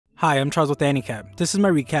Hi, I'm Charles with AniCap. This is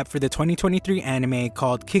my recap for the 2023 anime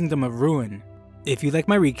called Kingdom of Ruin. If you like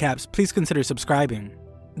my recaps, please consider subscribing.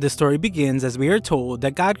 The story begins as we are told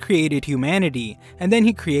that God created humanity and then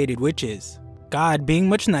he created witches. God, being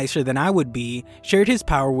much nicer than I would be, shared his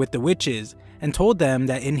power with the witches and told them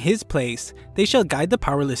that in his place they shall guide the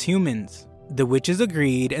powerless humans. The witches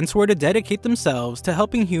agreed and swore to dedicate themselves to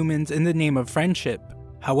helping humans in the name of friendship.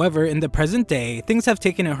 However, in the present day, things have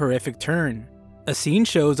taken a horrific turn. A scene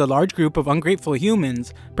shows a large group of ungrateful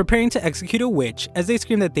humans preparing to execute a witch as they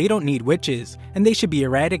scream that they don't need witches and they should be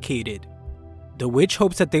eradicated. The witch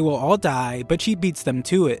hopes that they will all die, but she beats them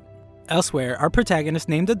to it. Elsewhere, our protagonist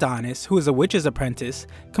named Adonis, who is a witch's apprentice,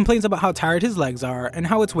 complains about how tired his legs are and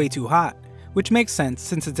how it's way too hot, which makes sense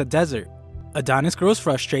since it's a desert. Adonis grows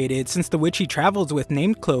frustrated since the witch he travels with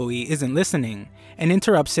named Chloe isn't listening, and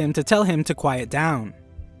interrupts him to tell him to quiet down.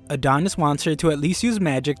 Adonis wants her to at least use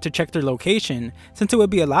magic to check their location since it would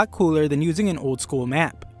be a lot cooler than using an old school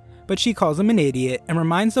map, but she calls him an idiot and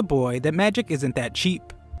reminds the boy that magic isn't that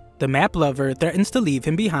cheap. The map lover threatens to leave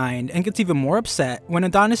him behind and gets even more upset when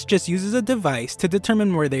Adonis just uses a device to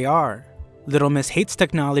determine where they are. Little Miss hates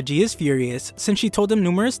technology is furious since she told him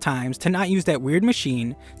numerous times to not use that weird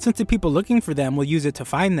machine since the people looking for them will use it to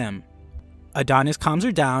find them. Adonis calms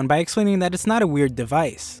her down by explaining that it's not a weird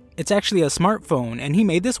device. It's actually a smartphone and he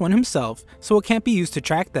made this one himself so it can't be used to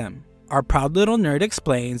track them. Our proud little nerd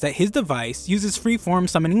explains that his device uses free-form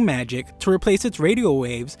summoning magic to replace its radio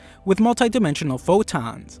waves with multidimensional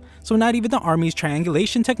photons, so not even the army's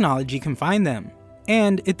triangulation technology can find them.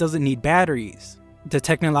 And it doesn't need batteries. The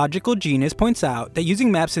technological genius points out that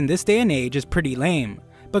using maps in this day and age is pretty lame,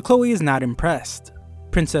 but Chloe is not impressed.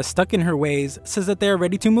 Princess, stuck in her ways, says that they are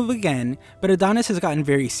ready to move again, but Adonis has gotten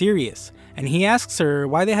very serious, and he asks her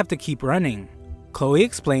why they have to keep running. Chloe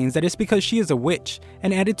explains that it's because she is a witch,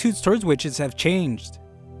 and attitudes towards witches have changed.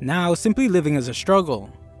 Now, simply living is a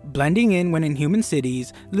struggle, blending in when in human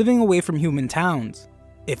cities, living away from human towns.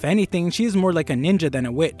 If anything, she is more like a ninja than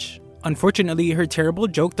a witch. Unfortunately, her terrible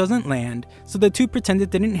joke doesn't land, so the two pretend it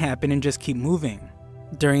didn't happen and just keep moving.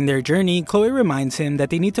 During their journey, Chloe reminds him that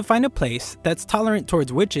they need to find a place that's tolerant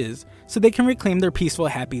towards witches so they can reclaim their peaceful,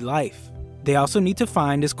 happy life. They also need to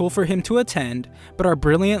find a school for him to attend, but our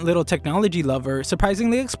brilliant little technology lover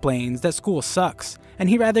surprisingly explains that school sucks and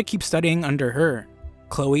he'd rather keep studying under her.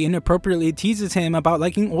 Chloe inappropriately teases him about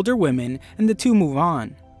liking older women and the two move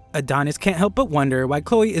on. Adonis can't help but wonder why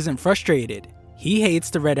Chloe isn't frustrated. He hates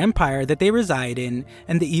the Red Empire that they reside in,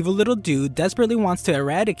 and the evil little dude desperately wants to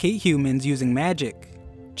eradicate humans using magic.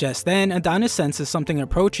 Just then, Adonis senses something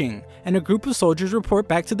approaching, and a group of soldiers report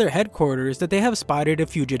back to their headquarters that they have spotted a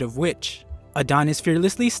fugitive witch. Adonis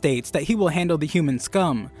fearlessly states that he will handle the human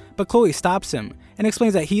scum, but Chloe stops him, and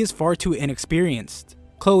explains that he is far too inexperienced.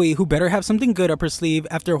 Chloe, who better have something good up her sleeve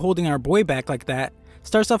after holding our boy back like that,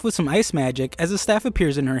 starts off with some ice magic as a staff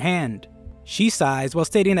appears in her hand. She sighs while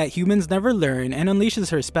stating that humans never learn and unleashes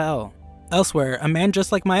her spell. Elsewhere, a man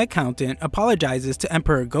just like my accountant apologizes to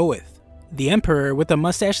Emperor Goeth. The Emperor, with a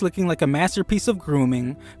mustache looking like a masterpiece of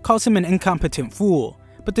grooming, calls him an incompetent fool,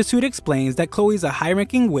 but the suit explains that Chloe's a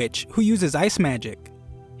high-ranking witch who uses ice magic.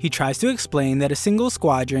 He tries to explain that a single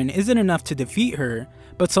squadron isn't enough to defeat her,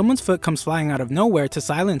 but someone's foot comes flying out of nowhere to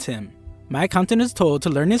silence him. My accountant is told to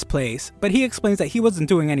learn his place, but he explains that he wasn't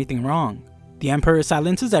doing anything wrong. The Emperor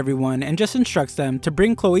silences everyone and just instructs them to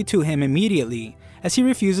bring Chloe to him immediately, as he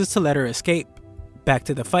refuses to let her escape. Back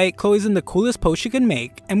to the fight, Chloe's in the coolest pose she can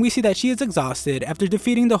make, and we see that she is exhausted after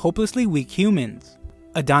defeating the hopelessly weak humans.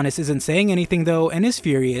 Adonis isn't saying anything though and is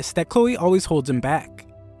furious that Chloe always holds him back.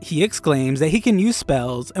 He exclaims that he can use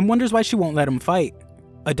spells and wonders why she won't let him fight.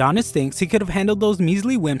 Adonis thinks he could have handled those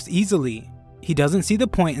measly wimps easily. He doesn't see the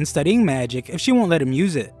point in studying magic if she won't let him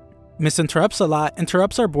use it. Misinterrupts a lot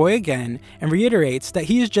interrupts our boy again and reiterates that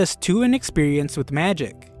he is just too inexperienced with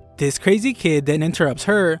magic. This crazy kid then interrupts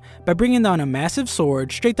her by bringing down a massive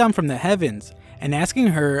sword straight down from the heavens and asking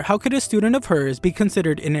her how could a student of hers be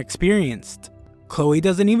considered inexperienced. Chloe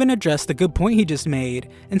doesn't even address the good point he just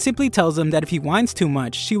made and simply tells him that if he whines too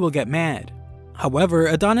much, she will get mad. However,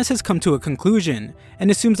 Adonis has come to a conclusion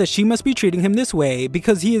and assumes that she must be treating him this way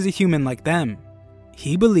because he is a human like them.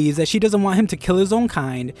 He believes that she doesn't want him to kill his own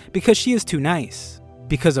kind because she is too nice.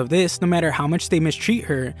 Because of this, no matter how much they mistreat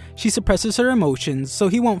her, she suppresses her emotions so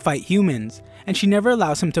he won't fight humans, and she never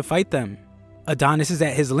allows him to fight them. Adonis is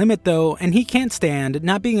at his limit though, and he can't stand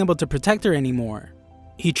not being able to protect her anymore.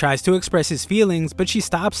 He tries to express his feelings, but she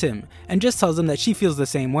stops him, and just tells him that she feels the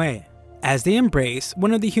same way. As they embrace,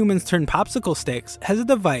 one of the humans turned popsicle sticks has a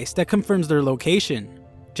device that confirms their location.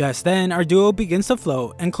 Just then, our duo begins to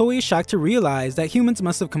float, and Chloe is shocked to realize that humans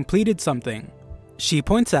must have completed something. She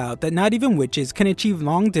points out that not even witches can achieve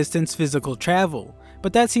long-distance physical travel,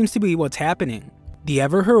 but that seems to be what's happening. The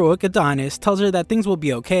ever-heroic Adonis tells her that things will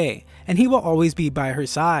be okay, and he will always be by her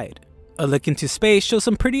side. A look into space shows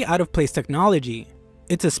some pretty out-of-place technology.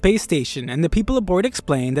 It's a space station, and the people aboard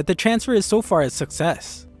explain that the transfer is so far a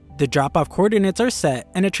success. The drop-off coordinates are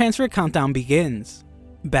set, and a transfer countdown begins.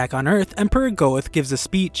 Back on Earth, Emperor Goeth gives a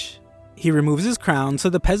speech. He removes his crown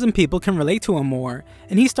so the peasant people can relate to him more,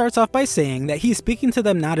 and he starts off by saying that he's speaking to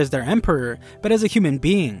them not as their emperor, but as a human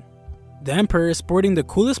being. The emperor, sporting the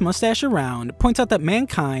coolest mustache around, points out that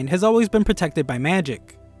mankind has always been protected by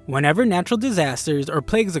magic. Whenever natural disasters or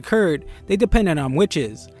plagues occurred, they depended on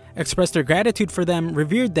witches, expressed their gratitude for them,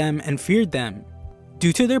 revered them, and feared them,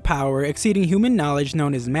 due to their power exceeding human knowledge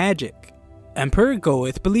known as magic. Emperor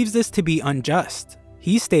Goeth believes this to be unjust.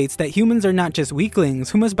 He states that humans are not just weaklings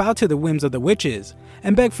who must bow to the whims of the witches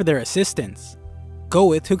and beg for their assistance.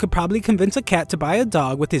 Goeth, who could probably convince a cat to buy a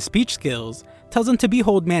dog with his speech skills, tells him to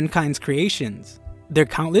behold mankind's creations. Their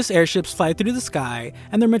countless airships fly through the sky,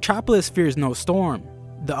 and their metropolis fears no storm.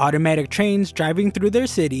 The automatic trains driving through their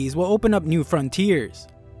cities will open up new frontiers.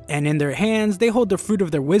 And in their hands, they hold the fruit of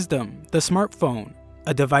their wisdom, the smartphone,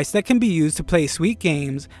 a device that can be used to play sweet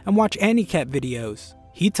games and watch AniCap videos.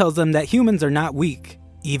 He tells them that humans are not weak.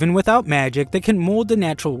 Even without magic, they can mold the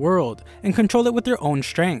natural world and control it with their own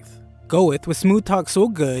strength. Goeth, with smooth talk so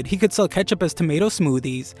good he could sell ketchup as tomato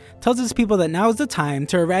smoothies, tells his people that now is the time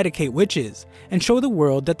to eradicate witches and show the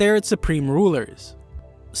world that they are its supreme rulers.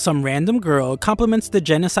 Some random girl compliments the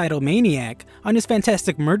genocidal maniac on his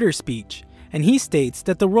fantastic murder speech, and he states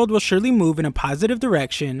that the world will surely move in a positive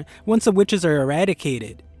direction once the witches are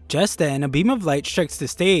eradicated. Just then, a beam of light strikes the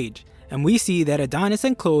stage, and we see that Adonis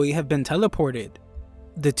and Chloe have been teleported.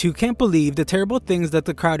 The two can't believe the terrible things that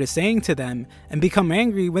the crowd is saying to them and become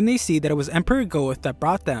angry when they see that it was Emperor Goeth that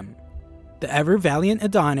brought them. The ever-valiant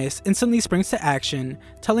Adonis instantly springs to action,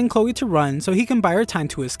 telling Chloe to run so he can buy her time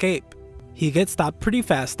to escape. He gets stopped pretty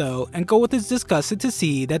fast though, and Goeth is disgusted to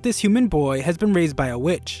see that this human boy has been raised by a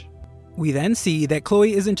witch. We then see that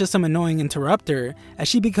Chloe isn't just some annoying interrupter, as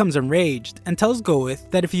she becomes enraged and tells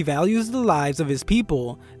Goeth that if he values the lives of his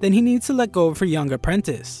people, then he needs to let go of her young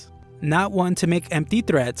apprentice. Not one to make empty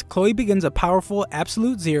threats, Chloe begins a powerful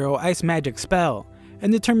Absolute Zero ice magic spell,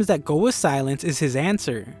 and determines that Goeth's silence is his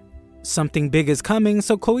answer. Something big is coming,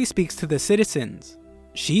 so Chloe speaks to the citizens.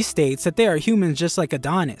 She states that they are humans just like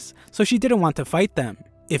Adonis, so she didn't want to fight them.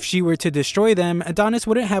 If she were to destroy them, Adonis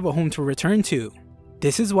wouldn't have a home to return to.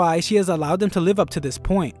 This is why she has allowed them to live up to this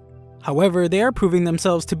point. However, they are proving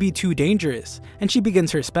themselves to be too dangerous, and she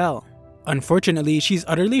begins her spell. Unfortunately, she's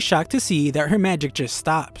utterly shocked to see that her magic just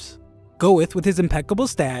stops. Goeth, with his impeccable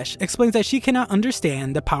stash, explains that she cannot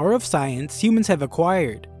understand the power of science humans have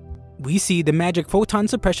acquired. We see the magic photon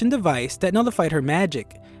suppression device that nullified her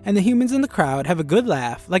magic, and the humans in the crowd have a good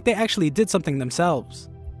laugh like they actually did something themselves.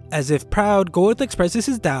 As if proud, Goeth expresses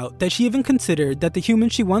his doubt that she even considered that the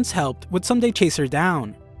humans she once helped would someday chase her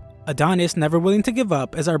down. Adonis, never willing to give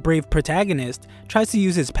up as our brave protagonist, tries to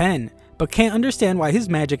use his pen, but can't understand why his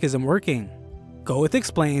magic isn't working. Goeth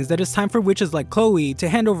explains that it's time for witches like Chloe to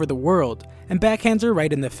hand over the world, and backhands her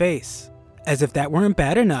right in the face. As if that weren't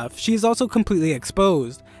bad enough, she is also completely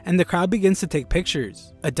exposed, and the crowd begins to take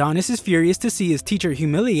pictures. Adonis is furious to see his teacher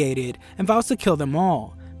humiliated and vows to kill them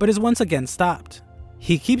all, but is once again stopped.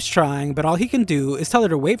 He keeps trying, but all he can do is tell her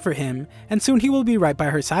to wait for him, and soon he will be right by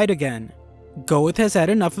her side again. Goeth has had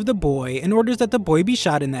enough of the boy and orders that the boy be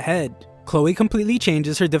shot in the head. Chloe completely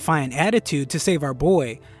changes her defiant attitude to save our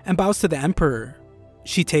boy, and bows to the Emperor.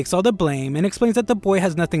 She takes all the blame and explains that the boy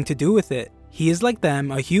has nothing to do with it. He is like them,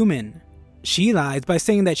 a human. She lies by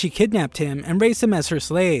saying that she kidnapped him and raised him as her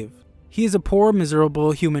slave. He is a poor,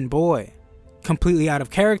 miserable human boy. Completely out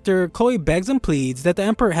of character, Chloe begs and pleads that the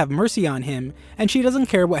Emperor have mercy on him, and she doesn't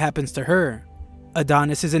care what happens to her.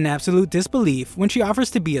 Adonis is in absolute disbelief when she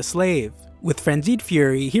offers to be a slave. With frenzied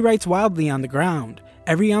fury, he writes wildly on the ground,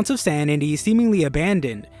 every ounce of sanity seemingly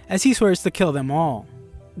abandoned, as he swears to kill them all.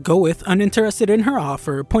 Goeth, uninterested in her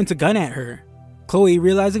offer, points a gun at her. Chloe,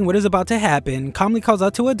 realizing what is about to happen, calmly calls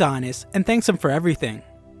out to Adonis and thanks him for everything.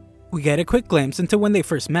 We get a quick glimpse into when they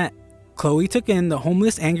first met. Chloe took in the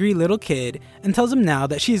homeless, angry little kid and tells him now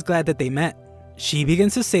that she is glad that they met. She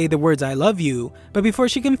begins to say the words "I love you," but before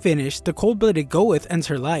she can finish, the cold-blooded Goeth ends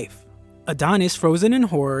her life. Adonis, frozen in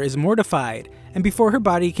horror, is mortified, and before her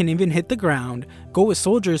body can even hit the ground, Goeth's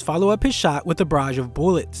soldiers follow up his shot with a barrage of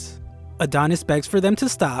bullets. Adonis begs for them to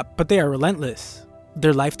stop, but they are relentless.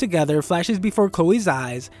 Their life together flashes before Chloe's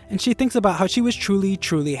eyes, and she thinks about how she was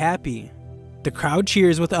truly happy. The crowd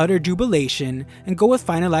cheers with utter jubilation, and Goeth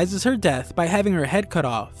finalizes her death by having her head cut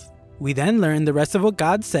off. We then learn the rest of what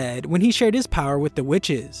God said when he shared his power with the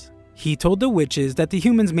witches. He told the witches that the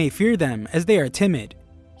humans may fear them as they are timid.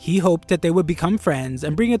 He hoped that they would become friends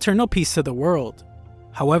and bring eternal peace to the world.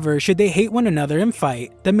 However, should they hate one another and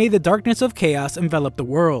fight, then may the darkness of chaos envelop the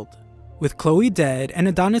world. With Chloe dead and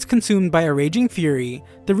Adonis consumed by a raging fury,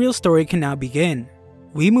 the real story can now begin.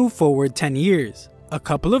 We move forward 10 years. A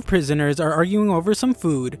couple of prisoners are arguing over some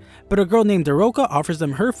food, but a girl named Daroka offers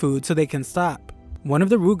them her food so they can stop. One of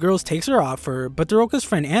the rude girls takes her offer, but Daroka's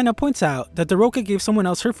friend Anna points out that Daroka gave someone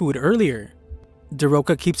else her food earlier.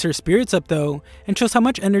 Daroka keeps her spirits up though, and shows how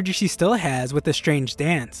much energy she still has with a strange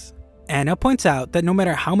dance. Anna points out that no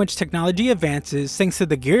matter how much technology advances thanks to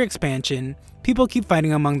the gear expansion, people keep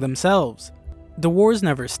fighting among themselves. The wars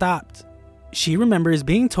never stopped. She remembers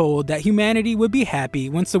being told that humanity would be happy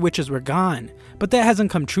once the witches were gone, but that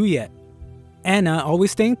hasn't come true yet. Anna,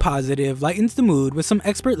 always staying positive, lightens the mood with some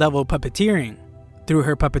expert level puppeteering. Through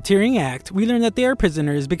her puppeteering act, we learn that they are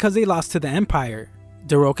prisoners because they lost to the Empire.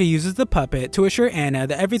 Daroka uses the puppet to assure Anna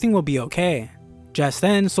that everything will be okay. Just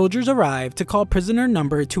then, soldiers arrive to call prisoner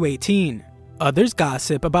number 218. Others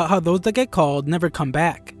gossip about how those that get called never come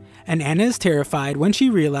back, and Anna is terrified when she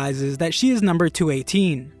realizes that she is number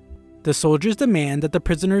 218. The soldiers demand that the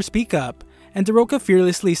prisoners speak up, and Daroka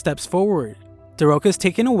fearlessly steps forward. Daroka is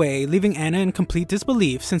taken away, leaving Anna in complete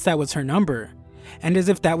disbelief since that was her number. And as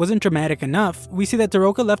if that wasn't dramatic enough, we see that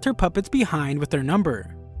Daroka left her puppets behind with their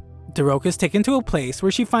number. Daroka is taken to a place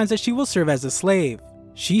where she finds that she will serve as a slave.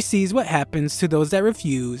 She sees what happens to those that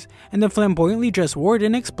refuse, and the flamboyantly dressed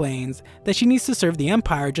warden explains that she needs to serve the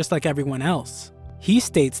Empire just like everyone else. He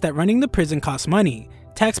states that running the prison costs money,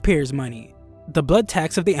 taxpayers' money, the blood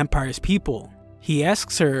tax of the Empire's people. He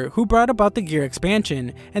asks her who brought about the gear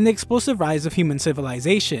expansion and the explosive rise of human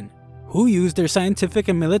civilization, who used their scientific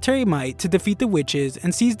and military might to defeat the witches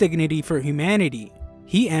and seize dignity for humanity.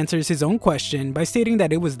 He answers his own question by stating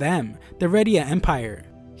that it was them, the Redia Empire.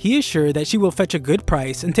 He is sure that she will fetch a good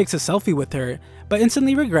price and takes a selfie with her, but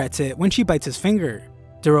instantly regrets it when she bites his finger.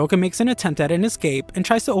 Daroka makes an attempt at an escape and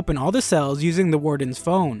tries to open all the cells using the warden's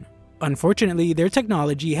phone. Unfortunately, their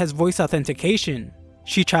technology has voice authentication.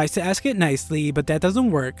 She tries to ask it nicely, but that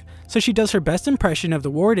doesn't work, so she does her best impression of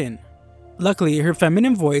the warden. Luckily, her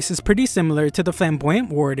feminine voice is pretty similar to the flamboyant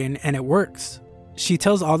warden and it works. She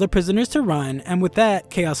tells all the prisoners to run, and with that,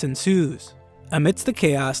 chaos ensues. Amidst the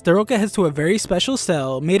chaos, Daroka heads to a very special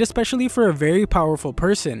cell made especially for a very powerful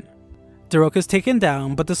person. Daroka is taken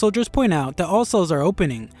down, but the soldiers point out that all cells are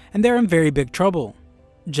opening, and they're in very big trouble.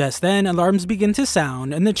 Just then, alarms begin to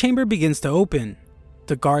sound and the chamber begins to open.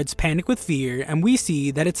 The guards panic with fear, and we see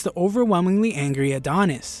that it's the overwhelmingly angry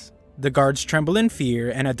Adonis. The guards tremble in fear,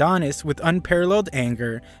 and Adonis, with unparalleled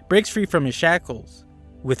anger, breaks free from his shackles.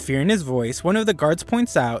 With fear in his voice, one of the guards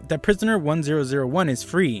points out that prisoner 1001 is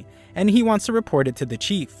free, and he wants to report it to the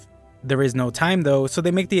chief. There is no time though, so they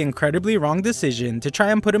make the incredibly wrong decision to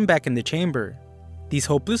try and put him back in the chamber. These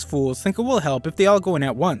hopeless fools think it will help if they all go in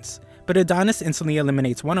at once, but Adonis instantly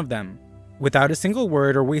eliminates one of them. Without a single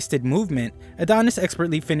word or wasted movement, Adonis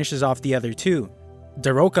expertly finishes off the other two.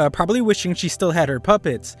 Daroka, probably wishing she still had her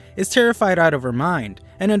puppets, is terrified out of her mind,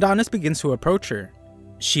 and Adonis begins to approach her.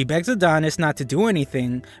 She begs Adonis not to do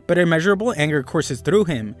anything, but immeasurable anger courses through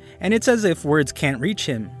him, and it's as if words can't reach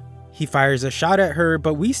him. He fires a shot at her,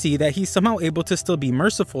 but we see that he's somehow able to still be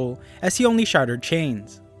merciful, as he only shattered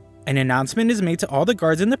chains. An announcement is made to all the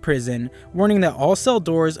guards in the prison, warning that all cell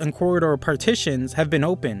doors and corridor partitions have been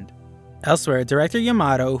opened. Elsewhere, Director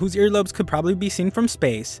Yamato, whose earlobes could probably be seen from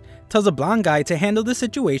space, tells a blonde guy to handle the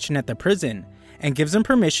situation at the prison, and gives him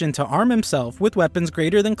permission to arm himself with weapons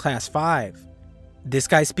greater than Class 5. This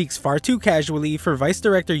guy speaks far too casually for Vice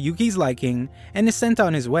Director Yuki's liking, and is sent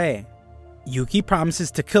on his way. Yuki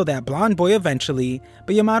promises to kill that blonde boy eventually,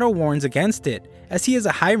 but Yamato warns against it, as he is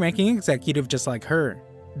a high-ranking executive just like her.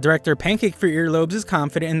 Director Pancake for Earlobes is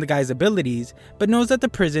confident in the guy's abilities, but knows that the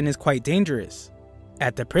prison is quite dangerous.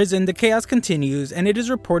 At the prison, the chaos continues, and it is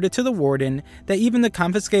reported to the warden that even the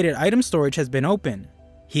confiscated item storage has been opened.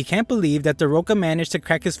 He can't believe that Daroka managed to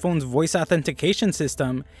crack his phone's voice authentication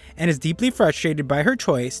system, and is deeply frustrated by her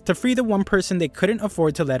choice to free the one person they couldn't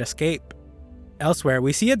afford to let escape. Elsewhere,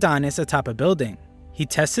 we see Adonis atop a building. He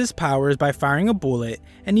tests his powers by firing a bullet,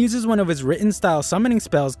 and uses one of his written-style summoning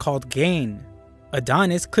spells called Gain.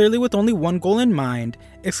 Adonis, clearly with only one goal in mind,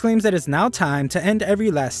 exclaims that it's now time to end every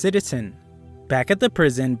last citizen. Back at the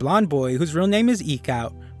prison, Blonde Boy, whose real name is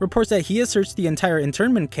Eekout, reports that he has searched the entire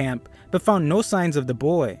internment camp, but found no signs of the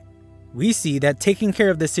boy. We see that taking care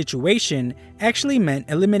of the situation actually meant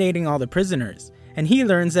eliminating all the prisoners, and he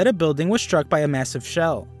learns that a building was struck by a massive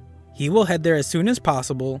shell. He will head there as soon as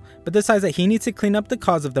possible, but decides that he needs to clean up the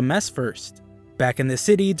cause of the mess first. Back in the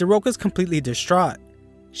city, Daroka's completely distraught.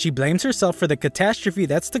 She blames herself for the catastrophe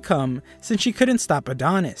that's to come since she couldn't stop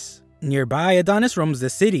Adonis. Nearby, Adonis roams the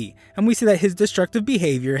city, and we see that his destructive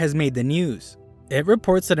behavior has made the news. It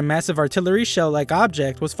reports that a massive artillery shell-like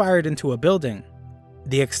object was fired into a building.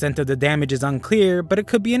 The extent of the damage is unclear, but it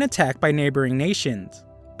could be an attack by neighboring nations.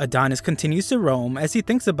 Adonis continues to roam as he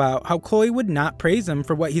thinks about how Chloe would not praise him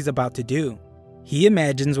for what he's about to do. He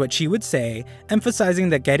imagines what she would say, emphasizing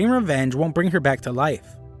that getting revenge won't bring her back to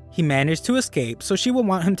life. He managed to escape, so she will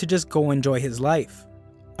want him to just go enjoy his life.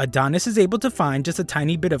 Adonis is able to find just a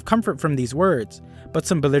tiny bit of comfort from these words, but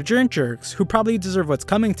some belligerent jerks, who probably deserve what's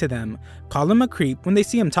coming to them, call him a creep when they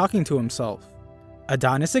see him talking to himself.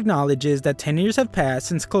 Adonis acknowledges that 10 years have passed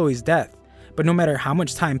since Chloe's death, but no matter how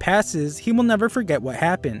much time passes, he will never forget what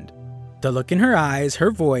happened. The look in her eyes,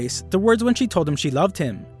 her voice, the words when she told him she loved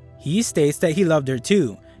him. He states that he loved her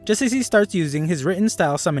too, just as he starts using his written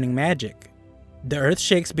style summoning magic. The earth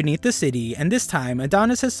shakes beneath the city, and this time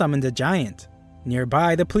Adonis has summoned a giant.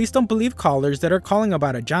 Nearby, the police don't believe callers that are calling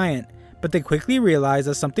about a giant, but they quickly realize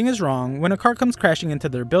that something is wrong when a car comes crashing into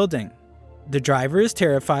their building. The driver is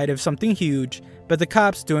terrified of something huge, but the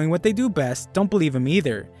cops, doing what they do best, don't believe him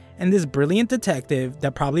either, and this brilliant detective,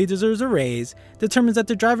 that probably deserves a raise, determines that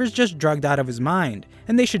the driver's just drugged out of his mind,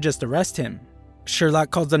 and they should just arrest him. Sherlock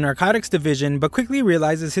calls the narcotics division, but quickly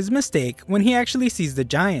realizes his mistake when he actually sees the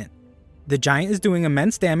giant. The giant is doing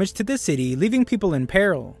immense damage to the city, leaving people in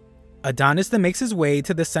peril. Adonis then makes his way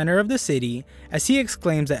to the center of the city, as he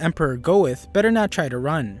exclaims that Emperor Goeth better not try to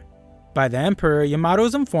run. By the Emperor, Yamato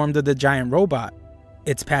is informed of the giant robot.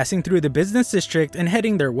 It's passing through the business district and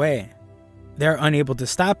heading their way. They are unable to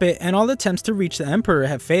stop it, and all attempts to reach the Emperor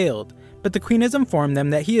have failed, but the Queen has informed them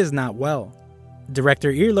that he is not well.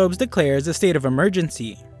 Director Earlobes declares a state of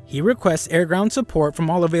emergency. He requests air-ground support from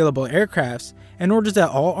all available aircrafts and orders that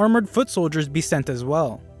all armored foot soldiers be sent as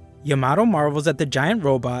well. Yamato marvels at the giant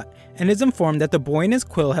robot and is informed that the boy and his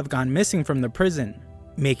quill have gone missing from the prison,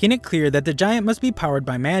 making it clear that the giant must be powered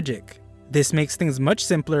by magic. This makes things much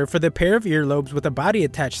simpler for the pair of earlobes with a body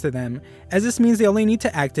attached to them, as this means they only need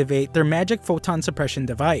to activate their magic photon suppression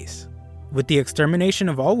device. With the extermination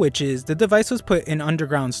of all witches, the device was put in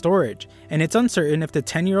underground storage, and it's uncertain if the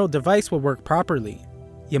 10-year-old device will work properly.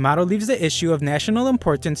 Yamato leaves the issue of national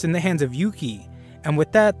importance in the hands of Yuki, and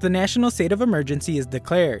with that, the national state of emergency is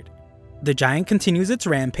declared. The giant continues its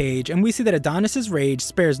rampage, and we see that Adonis' rage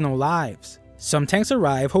spares no lives. Some tanks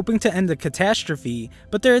arrive hoping to end the catastrophe,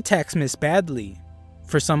 but their attacks miss badly.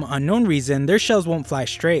 For some unknown reason, their shells won't fly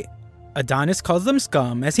straight. Adonis calls them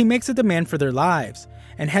scum as he makes a demand for their lives,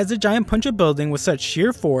 and has the giant punch a building with such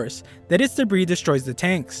sheer force that its debris destroys the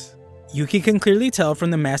tanks. Yuki can clearly tell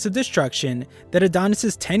from the massive destruction that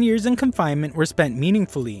Adonis' 10 years in confinement were spent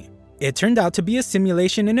meaningfully. It turned out to be a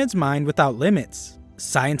simulation in its mind without limits.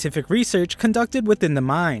 Scientific research conducted within the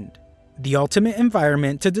mind. The ultimate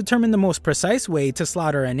environment to determine the most precise way to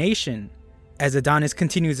slaughter a nation. As Adonis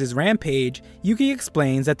continues his rampage, Yuki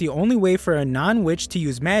explains that the only way for a non-witch to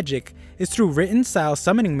use magic is through written style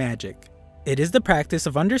summoning magic. It is the practice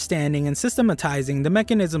of understanding and systematizing the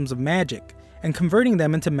mechanisms of magic, and converting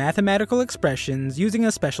them into mathematical expressions using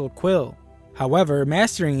a special quill. However,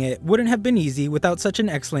 mastering it wouldn't have been easy without such an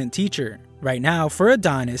excellent teacher. Right now, for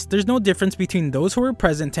Adonis, there's no difference between those who were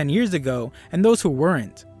present 10 years ago and those who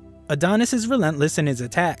weren't. Adonis is relentless in his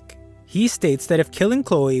attack. He states that if killing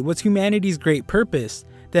Chloe was humanity's great purpose,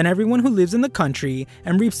 then everyone who lives in the country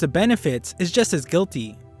and reaps the benefits is just as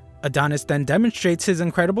guilty. Adonis then demonstrates his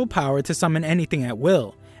incredible power to summon anything at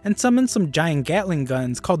will, and summons some giant Gatling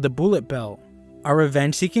guns called the Bullet Bell. Our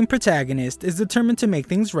revenge-seeking protagonist is determined to make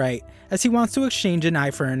things right, as he wants to exchange an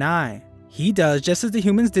eye for an eye. He does just as the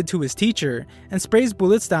humans did to his teacher, and sprays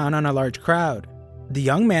bullets down on a large crowd. The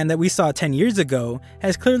young man that we saw 10 years ago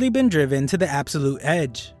has clearly been driven to the absolute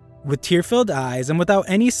edge. With tear-filled eyes and without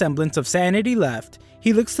any semblance of sanity left,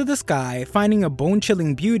 he looks to the sky, finding a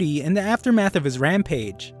bone-chilling beauty in the aftermath of his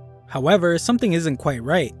rampage. However, something isn't quite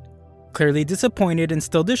right. Clearly disappointed and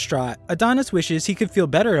still distraught, Adonis wishes he could feel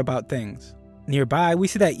better about things. Nearby, we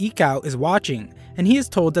see that Ikout is watching, and he is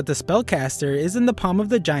told that the spellcaster is in the palm of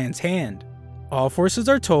the giant's hand. All forces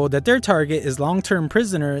are told that their target is long-term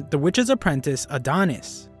prisoner, the witch's apprentice,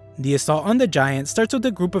 Adonis. The assault on the giant starts with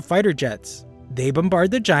a group of fighter jets. They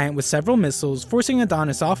bombard the giant with several missiles, forcing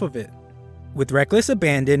Adonis off of it. With reckless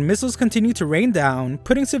abandon, missiles continue to rain down,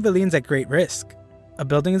 putting civilians at great risk. A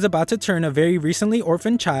building is about to turn a very recently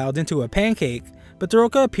orphaned child into a pancake, but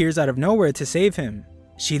Daroka appears out of nowhere to save him.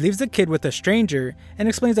 She leaves the kid with a stranger and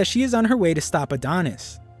explains that she is on her way to stop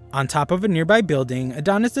Adonis. On top of a nearby building,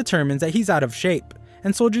 Adonis determines that he's out of shape,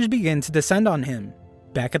 and soldiers begin to descend on him.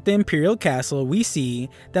 Back at the Imperial Castle, we see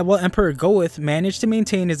that while Emperor Goeth managed to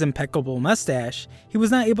maintain his impeccable mustache, he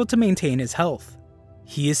was not able to maintain his health.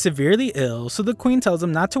 He is severely ill, so the Queen tells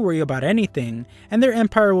him not to worry about anything, and their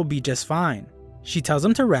empire will be just fine. She tells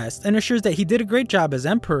him to rest and assures that he did a great job as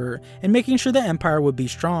Emperor in making sure the empire would be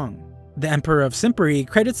strong. The Emperor of Simperi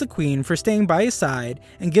credits the Queen for staying by his side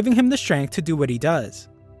and giving him the strength to do what he does.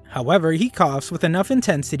 However, he coughs with enough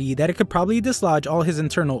intensity that it could probably dislodge all his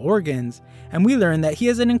internal organs, and we learn that he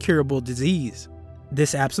has an incurable disease.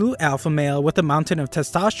 This absolute alpha male with a mountain of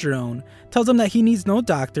testosterone tells him that he needs no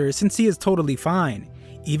doctor since he is totally fine,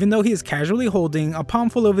 even though he is casually holding a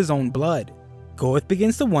palmful of his own blood. Goeth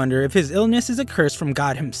begins to wonder if his illness is a curse from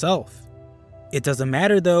God himself. It doesn't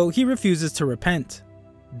matter though, he refuses to repent.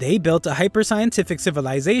 They built a hyper-scientific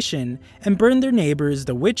civilization and burned their neighbors,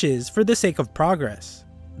 the witches, for the sake of progress.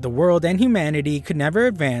 The world and humanity could never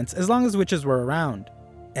advance as long as witches were around.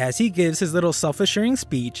 As he gives his little self-assuring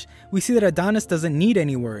speech, we see that Adonis doesn't need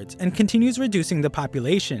any words and continues reducing the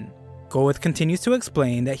population. Goeth continues to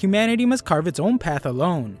explain that humanity must carve its own path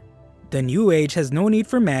alone. The New Age has no need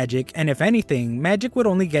for magic, and if anything, magic would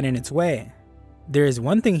only get in its way. There is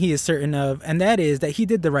one thing he is certain of, and that is that he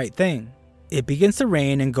did the right thing. It begins to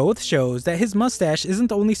rain and Goeth shows that his mustache isn't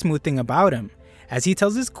the only smooth thing about him, as he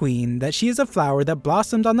tells his queen that she is a flower that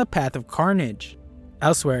blossomed on the path of carnage.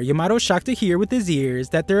 Elsewhere, Yamato's shocked to hear with his ears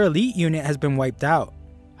that their elite unit has been wiped out.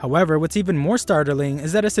 However, what's even more startling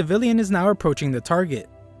is that a civilian is now approaching the target.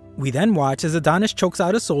 We then watch as Adonis chokes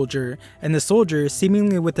out a soldier, and the soldier,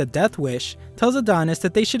 seemingly with a death wish, tells Adonis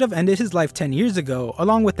that they should have ended his life 10 years ago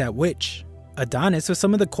along with that witch. Adonis, with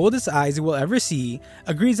some of the coldest eyes you will ever see,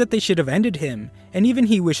 agrees that they should have ended him, and even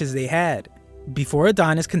he wishes they had. Before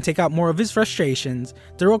Adonis can take out more of his frustrations,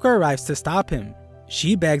 Daroka arrives to stop him.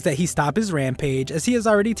 She begs that he stop his rampage as he has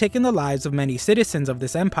already taken the lives of many citizens of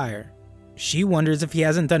this empire. She wonders if he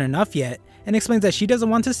hasn't done enough yet, and explains that she doesn't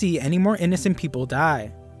want to see any more innocent people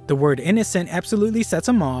die. The word innocent absolutely sets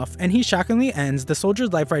him off, and he shockingly ends the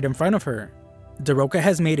soldier's life right in front of her. Daroka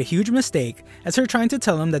has made a huge mistake, as her trying to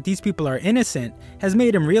tell him that these people are innocent has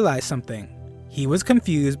made him realize something. He was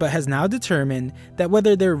confused but has now determined that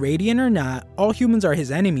whether they're radiant or not, all humans are his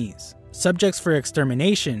enemies, subjects for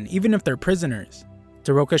extermination even if they're prisoners.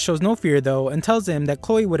 Daroka shows no fear though and tells him that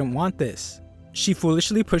Chloe wouldn't want this. She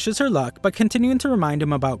foolishly pushes her luck by continuing to remind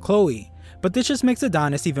him about Chloe, but this just makes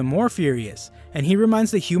Adonis even more furious, and he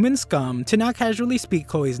reminds the human scum to not casually speak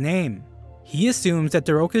Chloe's name. He assumes that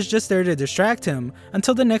Daroka is just there to distract him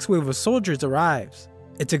until the next wave of soldiers arrives.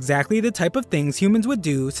 It's exactly the type of things humans would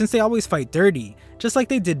do since they always fight dirty, just like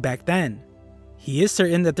they did back then. He is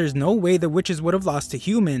certain that there's no way the witches would have lost to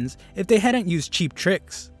humans if they hadn't used cheap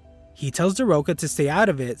tricks. He tells Daroka to stay out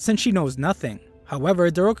of it since she knows nothing. However,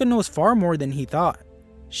 Daroka knows far more than he thought.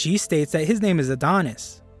 She states that his name is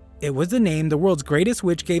Adonis. It was the name the world's greatest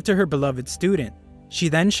witch gave to her beloved student. She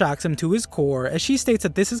then shocks him to his core as she states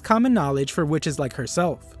that this is common knowledge for witches like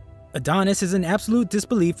herself. Adonis is in absolute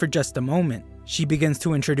disbelief for just a moment. She begins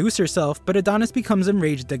to introduce herself, but Adonis becomes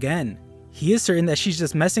enraged again. He is certain that she's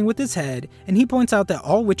just messing with his head, and he points out that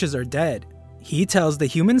all witches are dead. He tells the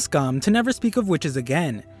human scum to never speak of witches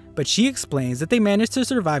again, but she explains that they managed to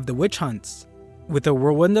survive the witch hunts. With a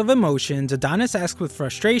whirlwind of emotions, Adonis asks with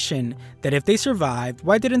frustration that if they survived,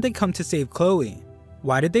 why didn't they come to save Chloe?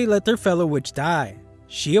 Why did they let their fellow witch die?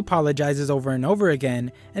 She apologizes over and over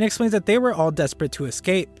again and explains that they were all desperate to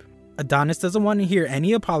escape. Adonis doesn't want to hear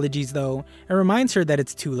any apologies though, and reminds her that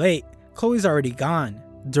it's too late. Chloe's already gone.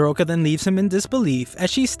 Daroka then leaves him in disbelief as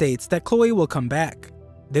she states that Chloe will come back.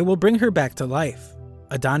 They will bring her back to life.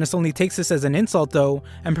 Adonis only takes this as an insult though,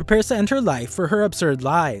 and prepares to end her life for her absurd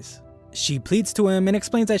lies. She pleads to him and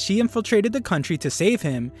explains that she infiltrated the country to save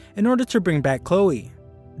him in order to bring back Chloe.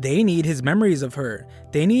 They need his memories of her.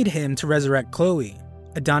 They need him to resurrect Chloe.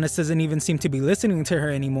 Adonis doesn't even seem to be listening to her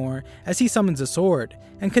anymore as he summons a sword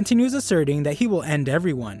and continues asserting that he will end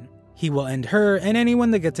everyone. He will end her and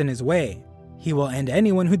anyone that gets in his way. He will end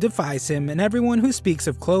anyone who defies him and everyone who speaks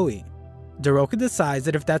of Chloe. Daroka decides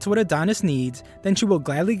that if that's what Adonis needs, then she will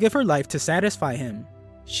gladly give her life to satisfy him.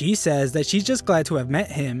 She says that she's just glad to have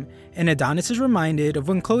met him, and Adonis is reminded of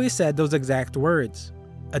when Chloe said those exact words.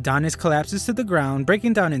 Adonis collapses to the ground,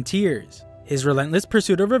 breaking down in tears. His relentless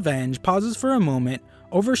pursuit of revenge pauses for a moment,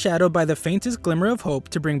 overshadowed by the faintest glimmer of hope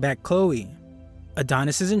to bring back Chloe.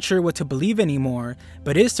 Adonis isn't sure what to believe anymore,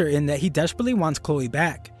 but is certain that he desperately wants Chloe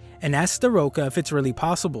back, and asks Daroka if it's really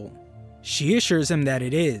possible. She assures him that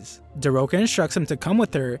it is. Daroka instructs him to come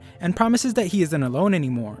with her, and promises that he isn't alone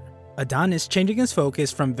anymore. Adonis, changing his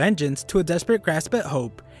focus from vengeance to a desperate grasp at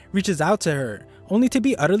hope, reaches out to her, only to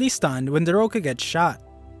be utterly stunned when Daroka gets shot.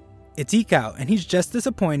 It's Ikaut, and he's just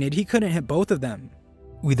disappointed he couldn't hit both of them.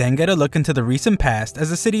 We then get a look into the recent past as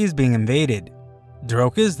the city is being invaded.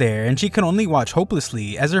 Daroka is there, and she can only watch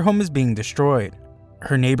hopelessly as her home is being destroyed.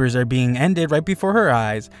 Her neighbors are being ended right before her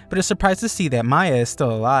eyes, but is surprised to see that Maya is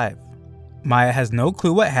still alive. Maya has no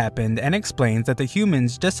clue what happened and explains that the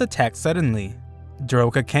humans just attacked suddenly.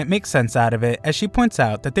 Daroka can't make sense out of it as she points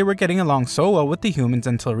out that they were getting along so well with the humans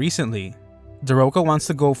until recently. Daroka wants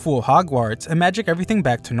to go full Hogwarts and magic everything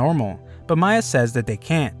back to normal, but Maya says that they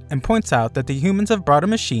can't and points out that the humans have brought a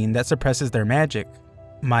machine that suppresses their magic.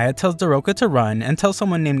 Maya tells Daroka to run and tell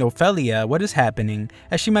someone named Ophelia what is happening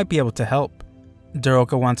as she might be able to help.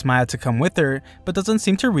 Daroka wants Maya to come with her, but doesn't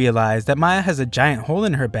seem to realize that Maya has a giant hole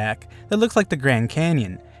in her back that looks like the Grand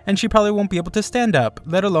Canyon, and she probably won't be able to stand up,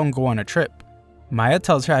 let alone go on a trip. Maya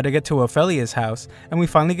tells her how to get to Ophelia's house, and we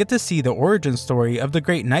finally get to see the origin story of the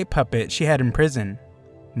great night puppet she had in prison.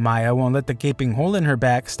 Maya won't let the gaping hole in her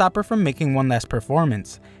back stop her from making one last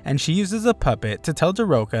performance, and she uses a puppet to tell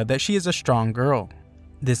Daroka that she is a strong girl.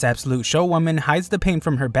 This absolute showwoman hides the pain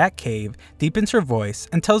from her back cave, deepens her voice,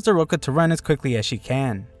 and tells Daroka to run as quickly as she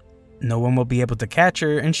can. No one will be able to catch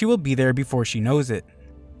her, and she will be there before she knows it.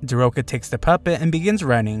 Daroka takes the puppet and begins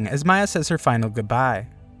running as Maya says her final goodbye.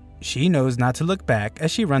 She knows not to look back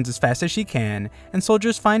as she runs as fast as she can, and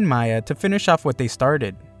soldiers find Maya to finish off what they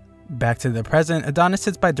started. Back to the present, Adonis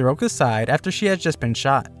sits by Daroka's side after she has just been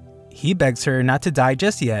shot. He begs her not to die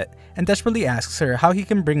just yet, and desperately asks her how he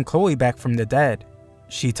can bring Chloe back from the dead.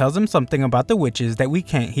 She tells him something about the witches that we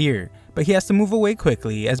can't hear, but he has to move away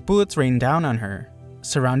quickly as bullets rain down on her.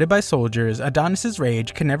 Surrounded by soldiers, Adonis's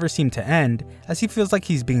rage can never seem to end as he feels like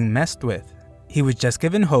he's being messed with. He was just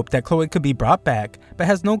given hope that Chloe could be brought back, but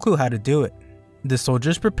has no clue how to do it. The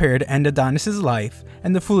soldiers prepare to end Adonis's life,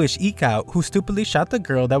 and the foolish Ikaut, who stupidly shot the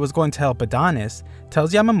girl that was going to help Adonis,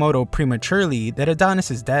 tells Yamamoto prematurely that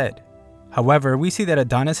Adonis is dead. However, we see that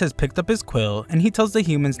Adonis has picked up his quill, and he tells the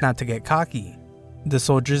humans not to get cocky. The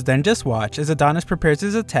soldiers then just watch as Adonis prepares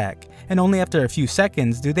his attack, and only after a few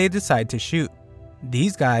seconds do they decide to shoot.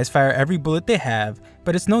 These guys fire every bullet they have,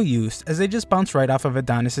 but it's no use as they just bounce right off of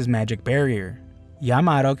Adonis's magic barrier.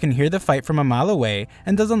 Yamato can hear the fight from a mile away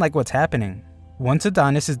and doesn't like what's happening. Once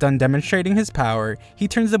Adonis is done demonstrating his power, he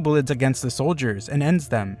turns the bullets against the soldiers and ends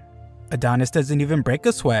them. Adonis doesn't even break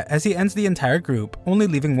a sweat as he ends the entire group, only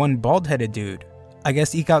leaving one bald-headed dude. I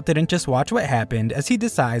guess Ikaut didn't just watch what happened as he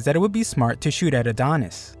decides that it would be smart to shoot at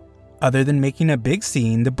Adonis. Other than making a big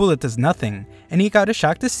scene, the bullet does nothing, and Ikaut is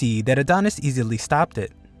shocked to see that Adonis easily stopped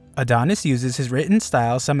it. Adonis uses his written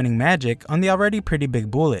style summoning magic on the already pretty big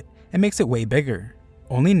bullet, and makes it way bigger.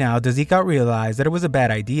 Only now does Ikaut realize that it was a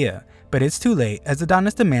bad idea, but it's too late as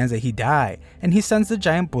Adonis demands that he die, and he sends the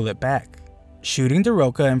giant bullet back. Shooting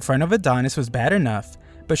Daroka in front of Adonis was bad enough,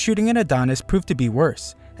 but shooting at Adonis proved to be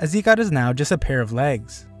worse, as Ikaut is now just a pair of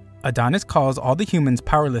legs. Adonis calls all the humans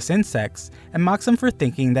powerless insects and mocks them for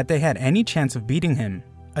thinking that they had any chance of beating him.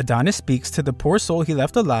 Adonis speaks to the poor soul he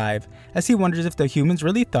left alive as he wonders if the humans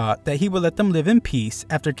really thought that he would let them live in peace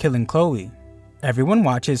after killing Chloe. Everyone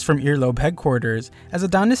watches from Earlobe headquarters as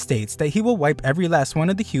Adonis states that he will wipe every last one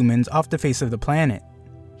of the humans off the face of the planet.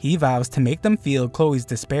 He vows to make them feel Chloe's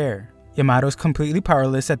despair. Yamato's completely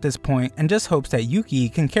powerless at this point and just hopes that Yuki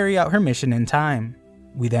can carry out her mission in time.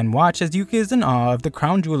 We then watch as Yuki is in awe of the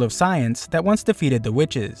crown jewel of science that once defeated the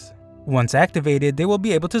witches. Once activated, they will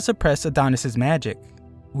be able to suppress Adonis's magic.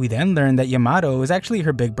 We then learn that Yamato is actually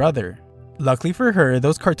her big brother. Luckily for her,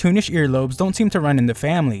 those cartoonish earlobes don't seem to run in the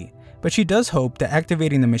family, but she does hope that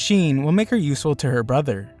activating the machine will make her useful to her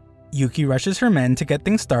brother. Yuki rushes her men to get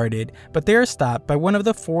things started, but they are stopped by one of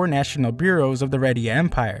the 4 national bureaus of the Redia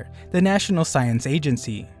Empire, the National Science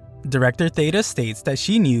Agency. Director Theta states that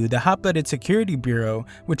she knew the Hot-Blooded Security Bureau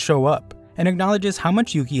would show up, and acknowledges how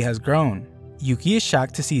much Yuki has grown. Yuki is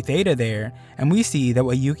shocked to see Theta there, and we see that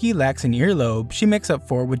what Yuki lacks in earlobe, she makes up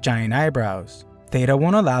for with giant eyebrows. Theta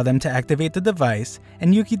won't allow them to activate the device,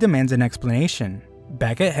 and Yuki demands an explanation.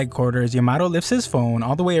 Back at headquarters, Yamato lifts his phone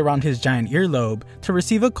all the way around his giant earlobe to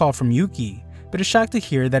receive a call from Yuki, but is shocked to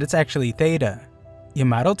hear that it's actually Theta.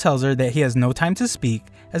 Yamato tells her that he has no time to speak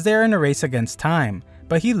as they are in a race against time,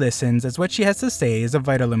 but he listens as what she has to say is of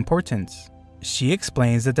vital importance. She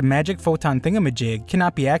explains that the magic photon thingamajig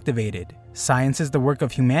cannot be activated. Science is the work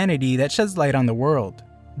of humanity that sheds light on the world.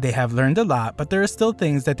 They have learned a lot, but there are still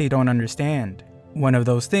things that they don't understand. One of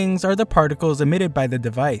those things are the particles emitted by the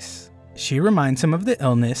device. She reminds him of the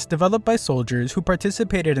illness developed by soldiers who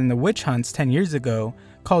participated in the witch hunts 10 years ago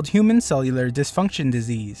called human cellular dysfunction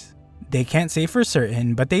disease. They can't say for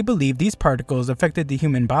certain, but they believe these particles affected the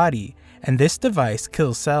human body, and this device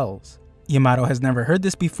kills cells. Yamato has never heard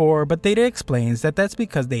this before, but Theta explains that that's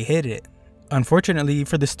because they hid it. Unfortunately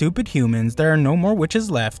for the stupid humans, there are no more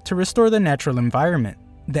witches left to restore the natural environment.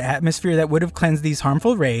 The atmosphere that would have cleansed these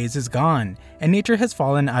harmful rays is gone, and nature has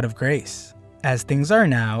fallen out of grace. As things are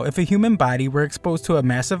now, if a human body were exposed to a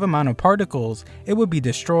massive amount of particles, it would be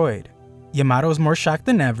destroyed. Yamato is more shocked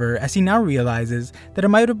than ever as he now realizes that it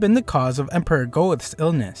might have been the cause of Emperor Goeth's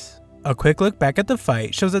illness. A quick look back at the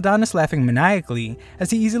fight shows Adonis laughing maniacally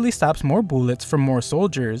as he easily stops more bullets from more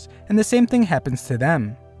soldiers, and the same thing happens to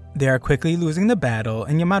them. They are quickly losing the battle,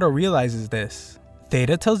 and Yamato realizes this.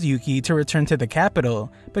 Theta tells Yuki to return to the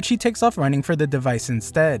capital, but she takes off running for the device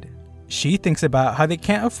instead. She thinks about how they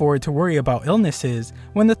can't afford to worry about illnesses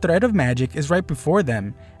when the threat of magic is right before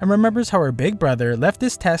them, and remembers how her big brother left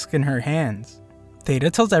this task in her hands.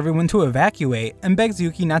 Theta tells everyone to evacuate and begs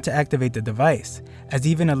Yuki not to activate the device, as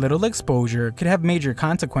even a little exposure could have major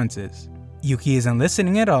consequences. Yuki isn't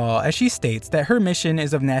listening at all as she states that her mission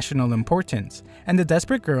is of national importance, and the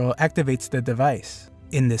desperate girl activates the device.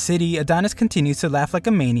 In the city, Adonis continues to laugh like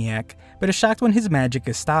a maniac, but is shocked when his magic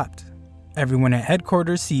is stopped. Everyone at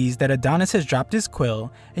headquarters sees that Adonis has dropped his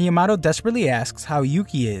quill, and Yamato desperately asks how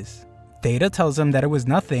Yuki is. Theta tells him that it was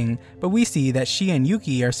nothing, but we see that she and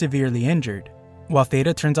Yuki are severely injured. While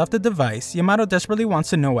Theta turns off the device, Yamato desperately wants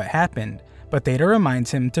to know what happened, but Theta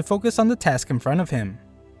reminds him to focus on the task in front of him.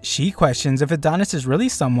 She questions if Adonis is really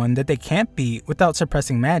someone that they can't beat without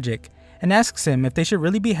suppressing magic, and asks him if they should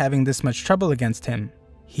really be having this much trouble against him.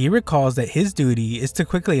 He recalls that his duty is to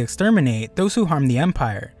quickly exterminate those who harm the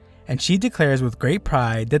Empire, and she declares with great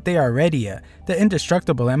pride that they are Redia, the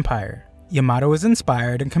indestructible Empire. Yamato is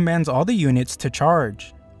inspired and commands all the units to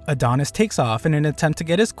charge. Adonis takes off in an attempt to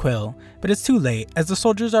get his quill, but it's too late as the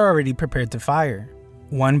soldiers are already prepared to fire.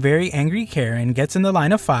 One very angry Karen gets in the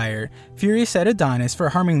line of fire, furious at Adonis for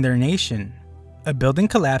harming their nation. A building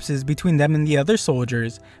collapses between them and the other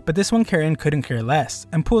soldiers, but this one Karen couldn't care less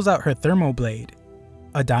and pulls out her thermal blade.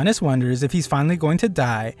 Adonis wonders if he's finally going to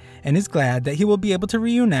die and is glad that he will be able to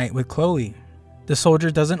reunite with Chloe. The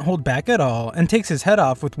soldier doesn't hold back at all and takes his head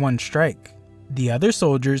off with one strike. The other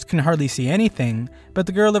soldiers can hardly see anything, but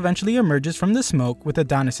the girl eventually emerges from the smoke with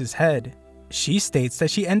Adonis's head. She states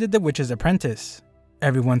that she ended the witch's apprentice.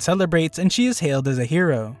 Everyone celebrates and she is hailed as a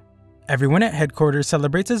hero. Everyone at headquarters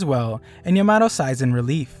celebrates as well, and Yamato sighs in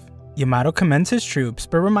relief. Yamato commends his troops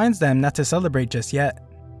but reminds them not to celebrate just yet.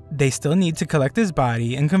 They still need to collect his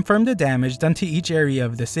body and confirm the damage done to each area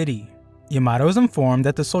of the city. Yamato is informed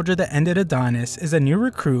that the soldier that ended Adonis is a new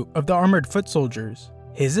recruit of the armored foot soldiers.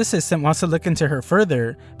 His assistant wants to look into her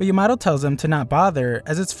further, but Yamato tells him to not bother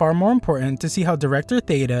as it's far more important to see how Director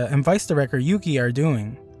Theta and Vice Director Yuki are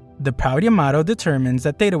doing. The proud Yamato determines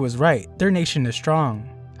that Theta was right, their nation is strong.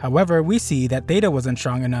 However, we see that Theta wasn't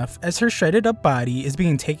strong enough as her shredded up body is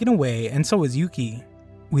being taken away and so is Yuki.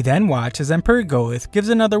 We then watch as Emperor Goeth gives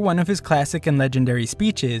another one of his classic and legendary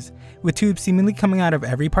speeches, with tubes seemingly coming out of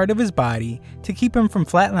every part of his body to keep him from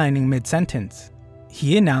flatlining mid-sentence.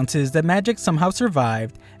 He announces that magic somehow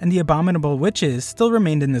survived and the abominable witches still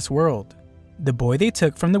remained in this world. The boy they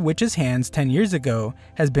took from the witches' hands 10 years ago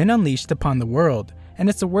has been unleashed upon the world, and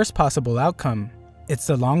it's the worst possible outcome. It's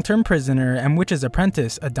the long-term prisoner and witch's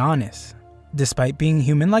apprentice, Adonis. Despite being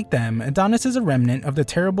human like them, Adonis is a remnant of the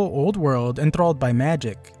terrible old world enthralled by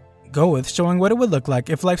magic. Goeth, showing what it would look like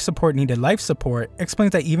if life support needed life support,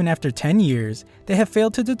 explains that even after 10 years, they have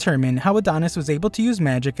failed to determine how Adonis was able to use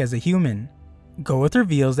magic as a human. Goeth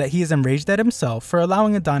reveals that he is enraged at himself for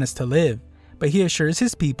allowing Adonis to live, but he assures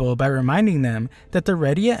his people by reminding them that the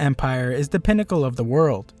Redia Empire is the pinnacle of the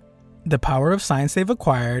world. The power of science they've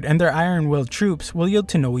acquired and their iron-willed troops will yield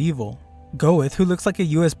to no evil. Goeth, who looks like a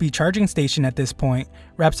USB charging station at this point,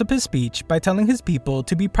 wraps up his speech by telling his people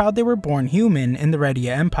to be proud they were born human in the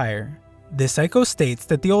Redia Empire. This psycho states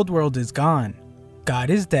that the old world is gone. God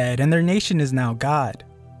is dead and their nation is now God.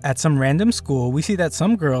 At some random school, we see that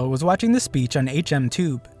some girl was watching the speech on HM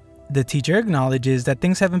Tube. The teacher acknowledges that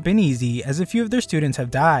things haven't been easy as a few of their students have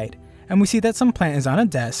died, and we see that some plant is on a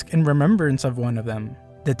desk in remembrance of one of them.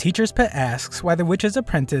 The teacher's pet asks why the witch's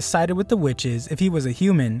apprentice sided with the witches if he was a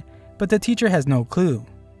human, but the teacher has no clue.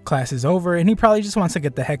 Class is over and he probably just wants to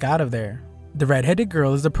get the heck out of there. The redheaded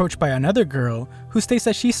girl is approached by another girl who states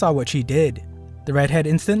that she saw what she did. The redhead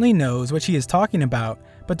instantly knows what she is talking about,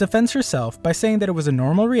 but defends herself by saying that it was a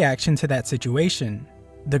normal reaction to that situation.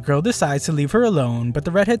 The girl decides to leave her alone, but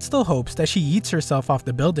the redhead still hopes that she yeets herself off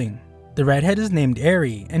the building. The redhead is named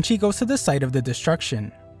Eri, and she goes to the site of the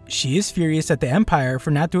destruction. She is furious at the Empire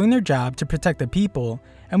for not doing their job to protect the people,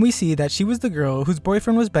 and we see that she was the girl whose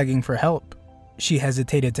boyfriend was begging for help. She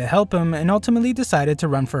hesitated to help him and ultimately decided to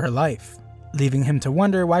run for her life, leaving him to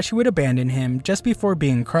wonder why she would abandon him just before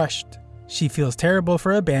being crushed. She feels terrible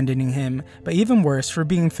for abandoning him, but even worse for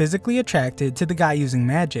being physically attracted to the guy using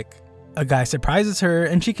magic. A guy surprises her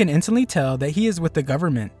and she can instantly tell that he is with the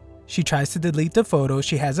government. She tries to delete the photo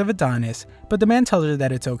she has of Adonis, but the man tells her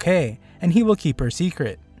that it's okay, and he will keep her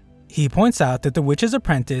secret. He points out that the witch's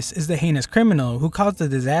apprentice is the heinous criminal who caused the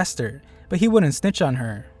disaster, but he wouldn't snitch on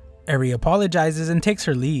her. Eri apologizes and takes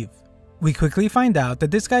her leave. We quickly find out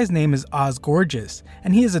that this guy's name is Oz Gorgeous,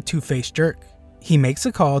 and he is a two-faced jerk. He makes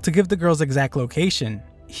a call to give the girl's exact location.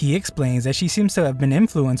 He explains that she seems to have been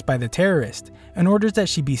influenced by the terrorist and orders that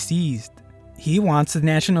she be seized. He wants the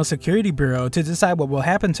National Security Bureau to decide what will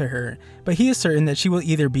happen to her, but he is certain that she will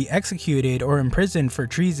either be executed or imprisoned for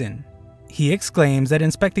treason. He exclaims that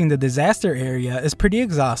inspecting the disaster area is pretty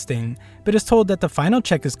exhausting, but is told that the final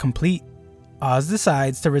check is complete. Oz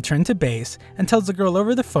decides to return to base and tells the girl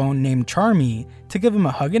over the phone named Charmy to give him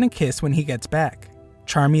a hug and a kiss when he gets back.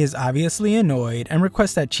 Charmy is obviously annoyed and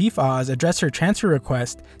requests that Chief Oz address her transfer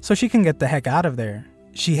request so she can get the heck out of there.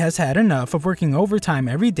 She has had enough of working overtime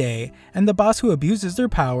every day and the boss who abuses their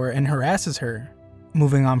power and harasses her.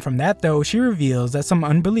 Moving on from that though, she reveals that some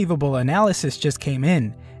unbelievable analysis just came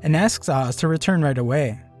in and asks Oz to return right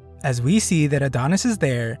away. As we see that Adonis is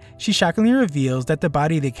there, she shockingly reveals that the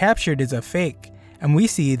body they captured is a fake, and we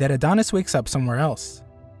see that Adonis wakes up somewhere else.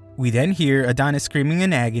 We then hear Adonis screaming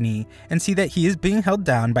in agony and see that he is being held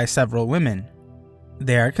down by several women.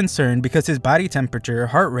 They are concerned because his body temperature,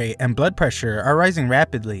 heart rate, and blood pressure are rising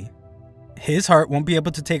rapidly. His heart won't be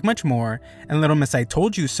able to take much more, and Little Miss I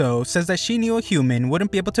Told You So says that she knew a human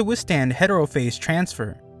wouldn't be able to withstand heterophase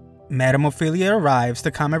transfer. Madame Ophelia arrives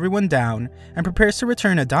to calm everyone down and prepares to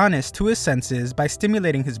return Adonis to his senses by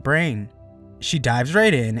stimulating his brain. She dives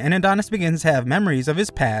right in and Adonis begins to have memories of his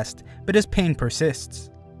past, but his pain persists.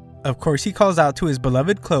 Of course, he calls out to his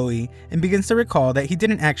beloved Chloe and begins to recall that he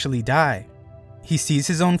didn't actually die. He sees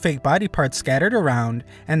his own fake body parts scattered around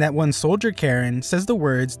and that one soldier Karen says the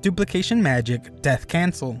words duplication magic, death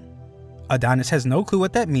cancel. Adonis has no clue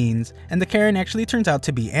what that means, and the Karen actually turns out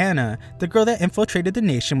to be Anna, the girl that infiltrated the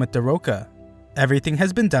nation with Daroka. Everything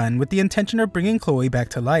has been done with the intention of bringing Chloe back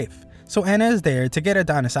to life, so Anna is there to get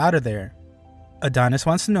Adonis out of there. Adonis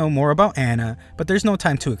wants to know more about Anna, but there's no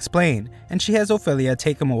time to explain, and she has Ophelia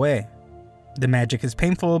take him away. The magic is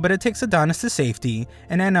painful, but it takes Adonis to safety,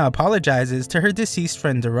 and Anna apologizes to her deceased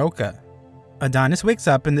friend Daroka. Adonis wakes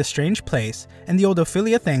up in this strange place, and the old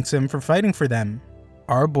Ophelia thanks him for fighting for them.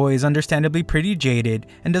 Our boy is understandably pretty jaded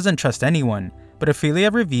and doesn't trust anyone, but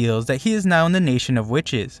Ophelia reveals that he is now in the nation of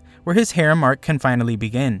witches, where his harem arc can finally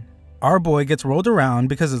begin. Our boy gets rolled around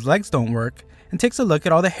because his legs don't work, and takes a look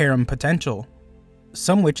at all the harem potential.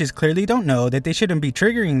 Some witches clearly don't know that they shouldn't be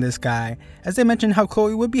triggering this guy, as they mention how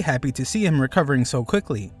Chloe would be happy to see him recovering so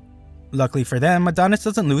quickly. Luckily for them, Adonis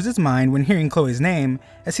doesn't lose his mind when hearing Chloe's name,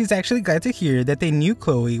 as he's actually glad to hear that they knew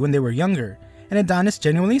Chloe when they were younger, and Adonis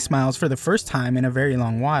genuinely smiles for the first time in a very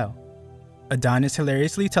long while. Adonis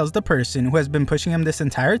hilariously tells the person who has been pushing him this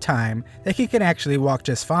entire time that he can actually walk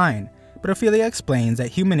just fine, but Ophelia explains that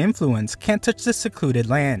human influence can't touch this secluded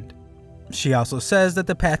land. She also says that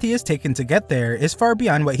the path he has taken to get there is far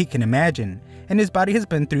beyond what he can imagine, and his body has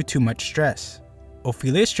been through too much stress.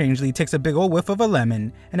 Ophelia strangely takes a big ol' whiff of a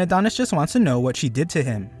lemon, and Adonis just wants to know what she did to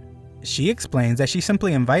him. She explains that she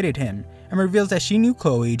simply invited him, and reveals that she knew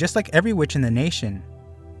Chloe just like every witch in the nation.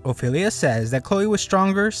 Ophelia says that Chloe was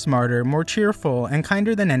stronger, smarter, more cheerful, and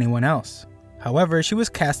kinder than anyone else. However, she was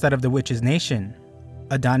cast out of the witch's nation.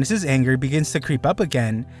 Adonis' anger begins to creep up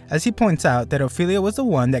again, as he points out that Ophelia was the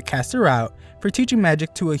one that cast her out for teaching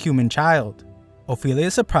magic to a human child. Ophelia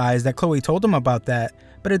is surprised that Chloe told him about that,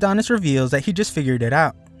 but Adonis reveals that he just figured it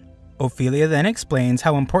out. Ophelia then explains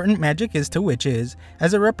how important magic is to witches,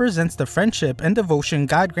 as it represents the friendship and devotion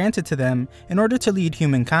God granted to them in order to lead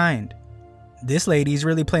humankind. This lady's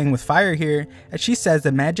really playing with fire here, as she says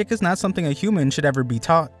that magic is not something a human should ever be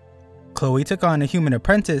taught. Chloe took on a human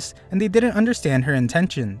apprentice, and they didn't understand her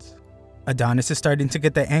intentions. Adonis is starting to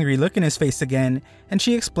get that angry look in his face again, and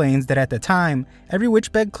she explains that at the time, every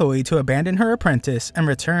witch begged Chloe to abandon her apprentice and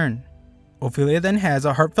return. Ophelia then has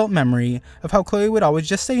a heartfelt memory of how Chloe would always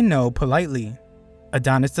just say no politely.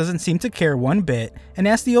 Adonis doesn't seem to care one bit and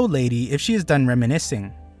asks the old lady if she is done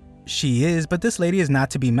reminiscing. She is, but this lady is not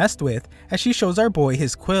to be messed with, as she shows our boy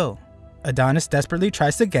his quill. Adonis desperately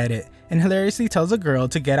tries to get it and hilariously tells a girl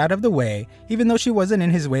to get out of the way, even though she wasn't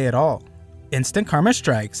in his way at all. Instant karma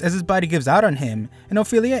strikes as his body gives out on him, and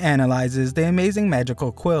Ophelia analyzes the amazing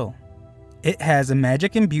magical quill. It has a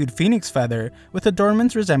magic imbued phoenix feather with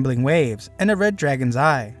adornments resembling waves and a red dragon's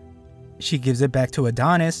eye. She gives it back to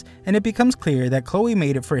Adonis, and it becomes clear that Chloe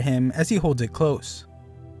made it for him as he holds it close.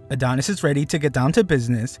 Adonis is ready to get down to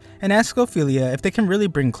business and asks Ophelia if they can really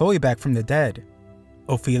bring Chloe back from the dead.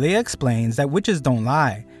 Ophelia explains that witches don't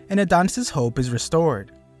lie, and Adonis' hope is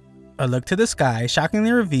restored. A look to the sky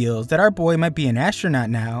shockingly reveals that our boy might be an astronaut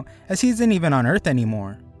now, as he isn't even on Earth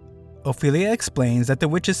anymore. Ophelia explains that the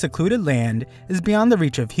witches' secluded land is beyond the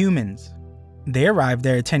reach of humans. They arrived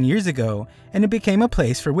there 10 years ago, and it became a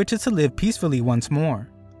place for witches to live peacefully once more.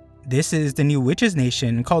 This is the new witches'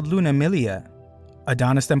 nation called Luna Milia.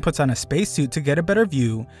 Adonis then puts on a spacesuit to get a better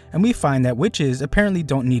view, and we find that witches apparently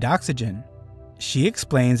don't need oxygen. She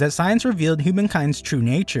explains that science revealed humankind's true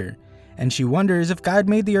nature, and she wonders if God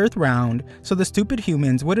made the earth round so the stupid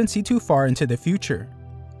humans wouldn't see too far into the future.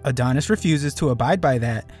 Adonis refuses to abide by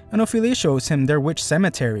that, and Ophelia shows him their witch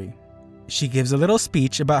cemetery. She gives a little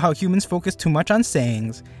speech about how humans focus too much on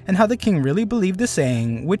sayings, and how the king really believed the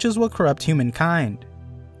saying, witches will corrupt humankind.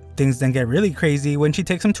 Things then get really crazy when she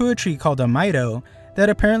takes him to a tree called a Mito that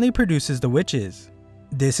apparently produces the witches.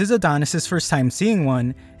 This is Adonis' first time seeing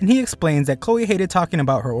one, and he explains that Chloe hated talking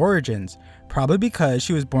about her origins, probably because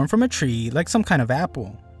she was born from a tree like some kind of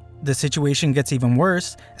apple. The situation gets even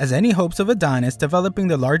worse, as any hopes of Adonis developing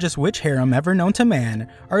the largest witch harem ever known to man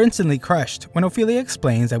are instantly crushed when Ophelia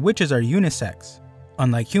explains that witches are unisex.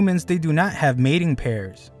 Unlike humans, they do not have mating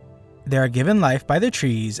pairs. They are given life by the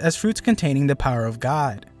trees as fruits containing the power of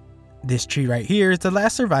God. This tree right here is the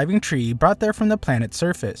last surviving tree brought there from the planet's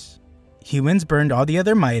surface. Humans burned all the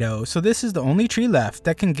other Mito, so this is the only tree left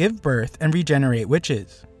that can give birth and regenerate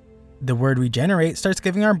witches. The word regenerate starts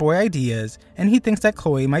giving our boy ideas, and he thinks that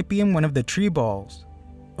Chloe might be in one of the tree balls.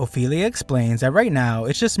 Ophelia explains that right now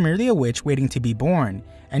it's just merely a witch waiting to be born,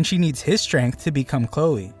 and she needs his strength to become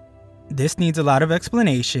Chloe. This needs a lot of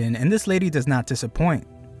explanation, and this lady does not disappoint.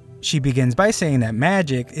 She begins by saying that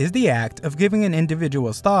magic is the act of giving an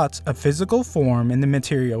individual's thoughts a physical form in the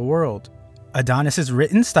material world. Adonis'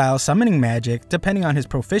 written style summoning magic, depending on his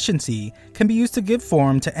proficiency, can be used to give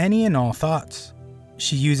form to any and all thoughts.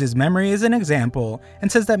 She uses memory as an example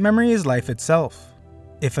and says that memory is life itself.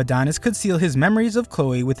 If Adonis could seal his memories of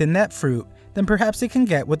Chloe within that fruit, then perhaps they can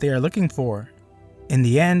get what they are looking for. In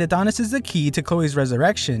the end, Adonis is the key to Chloe's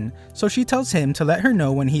resurrection, so she tells him to let her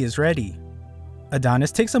know when he is ready.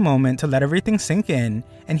 Adonis takes a moment to let everything sink in,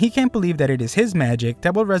 and he can't believe that it is his magic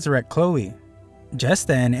that will resurrect Chloe. Just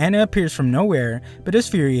then, Anna appears from nowhere, but is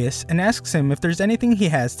furious and asks him if there's anything he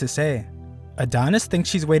has to say. Adonis thinks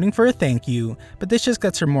she's waiting for a thank you, but this just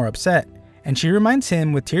gets her more upset, and she reminds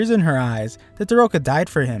him with tears in her eyes that Daroka died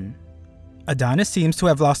for him. Adonis seems to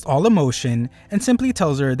have lost all emotion and simply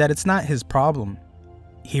tells her that it's not his problem.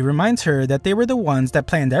 He reminds her that they were the ones that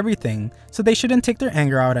planned everything, so they shouldn't take their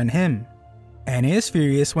anger out on him. Anna is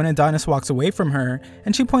furious when Adonis walks away from her,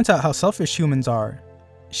 and she points out how selfish humans are.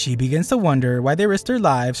 She begins to wonder why they risk their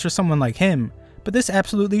lives for someone like him, but this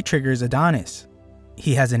absolutely triggers Adonis.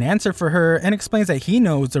 He has an answer for her and explains that he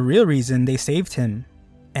knows the real reason they saved him.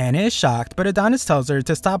 Anna is shocked, but Adonis tells her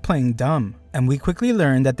to stop playing dumb, and we quickly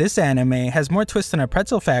learn that this anime has more twists than a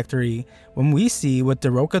pretzel factory when we see what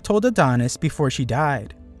Daroka told Adonis before she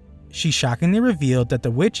died. She shockingly revealed that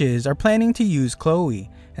the witches are planning to use Chloe,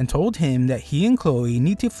 and told him that he and Chloe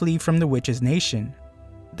need to flee from the witches' nation.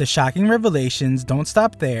 The shocking revelations don't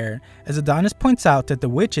stop there, as Adonis points out that the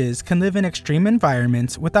witches can live in extreme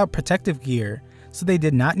environments without protective gear, so they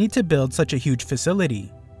did not need to build such a huge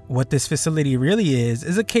facility. What this facility really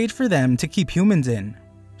is a cage for them to keep humans in.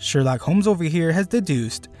 Sherlock Holmes over here has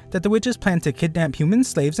deduced that the witches plan to kidnap human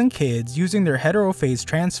slaves and kids using their heterophase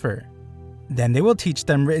transfer. Then they will teach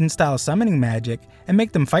them written style summoning magic and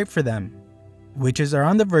make them fight for them. Witches are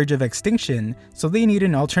on the verge of extinction, so they need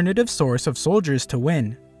an alternative source of soldiers to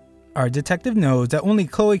win. Our detective knows that only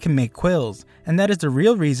Chloe can make quills, and that is the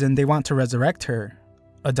real reason they want to resurrect her.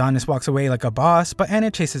 Adonis walks away like a boss, but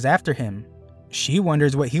Anna chases after him. She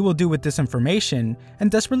wonders what he will do with this information and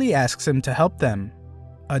desperately asks him to help them.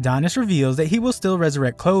 Adonis reveals that he will still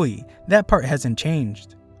resurrect Chloe, that part hasn't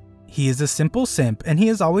changed. He is a simple simp and he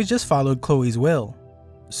has always just followed Chloe's will.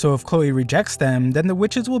 So if Chloe rejects them, then the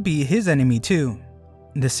witches will be his enemy too.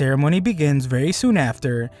 The ceremony begins very soon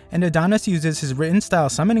after, and Adonis uses his written style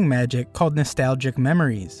summoning magic called nostalgic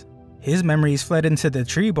memories. His memories fled into the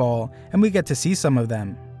tree ball, and we get to see some of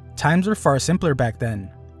them. Times were far simpler back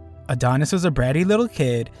then. Adonis was a bratty little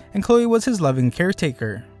kid, and Chloe was his loving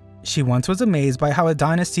caretaker. She once was amazed by how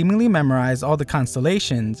Adonis seemingly memorized all the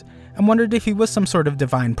constellations, and wondered if he was some sort of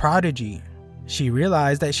divine prodigy. She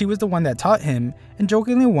realized that she was the one that taught him, and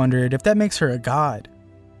jokingly wondered if that makes her a god.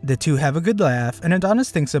 The two have a good laugh, and Adonis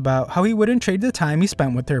thinks about how he wouldn't trade the time he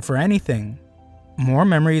spent with her for anything. More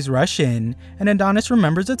memories rush in, and Adonis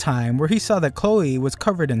remembers a time where he saw that Chloe was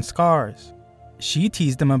covered in scars. She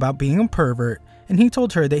teased him about being a pervert, and he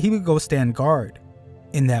told her that he would go stand guard.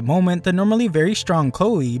 In that moment, the normally very strong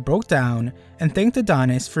Chloe broke down and thanked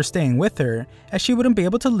Adonis for staying with her, as she wouldn't be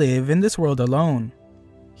able to live in this world alone.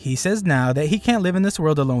 He says now that he can't live in this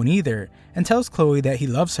world alone either, and tells Chloe that he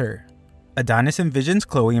loves her. Adonis envisions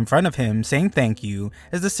Chloe in front of him saying thank you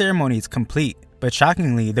as the ceremony is complete, but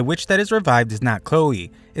shockingly, the witch that is revived is not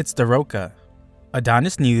Chloe, it's Daroka.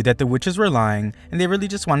 Adonis knew that the witches were lying, and they really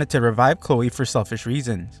just wanted to revive Chloe for selfish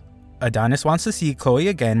reasons. Adonis wants to see Chloe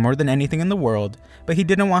again more than anything in the world, but he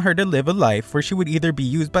didn't want her to live a life where she would either be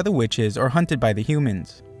used by the witches or hunted by the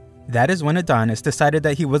humans. That is when Adonis decided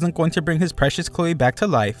that he wasn't going to bring his precious Chloe back to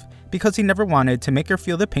life because he never wanted to make her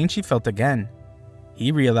feel the pain she felt again.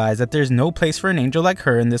 He realized that there's no place for an angel like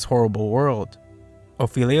her in this horrible world.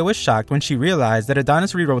 Ophelia was shocked when she realized that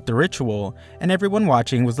Adonis rewrote the ritual, and everyone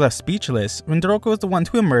watching was left speechless when Daroka was the one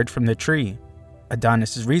to emerge from the tree.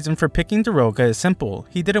 Adonis' reason for picking Daroka is simple: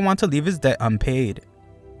 he didn't want to leave his debt unpaid.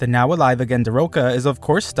 The now alive again Daroka is of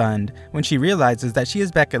course stunned when she realizes that she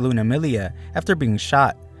is back at Luna Milia after being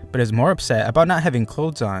shot, but is more upset about not having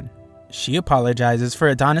clothes on. She apologizes for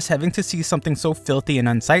Adonis having to see something so filthy and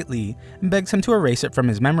unsightly and begs him to erase it from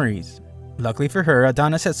his memories. Luckily for her,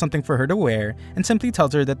 Adonis has something for her to wear and simply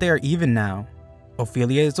tells her that they are even now.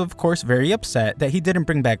 Ophelia is of course very upset that he didn't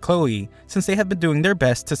bring back Chloe, since they have been doing their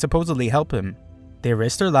best to supposedly help him. They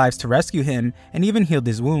risked their lives to rescue him and even healed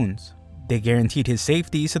his wounds. They guaranteed his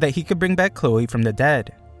safety so that he could bring back Chloe from the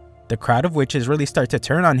dead. The crowd of witches really start to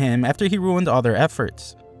turn on him after he ruined all their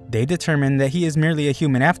efforts. They determine that he is merely a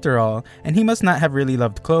human after all, and he must not have really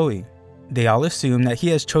loved Chloe. They all assume that he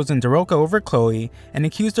has chosen Daroka over Chloe and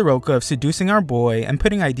accuse Daroka of seducing our boy and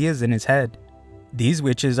putting ideas in his head. These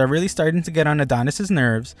witches are really starting to get on Adonis'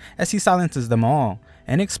 nerves as he silences them all,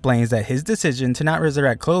 and explains that his decision to not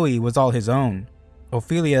resurrect Chloe was all his own.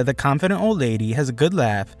 Ophelia, the confident old lady, has a good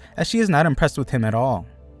laugh as she is not impressed with him at all.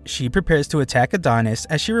 She prepares to attack Adonis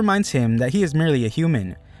as she reminds him that he is merely a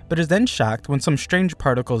human, but is then shocked when some strange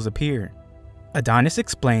particles appear. Adonis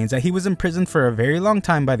explains that he was imprisoned for a very long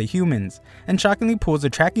time by the humans, and shockingly pulls a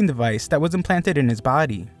tracking device that was implanted in his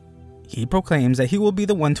body. He proclaims that he will be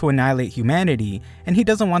the one to annihilate humanity, and he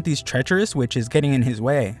doesn't want these treacherous witches getting in his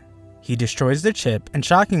way. He destroys the chip, and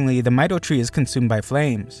shockingly, the Mito tree is consumed by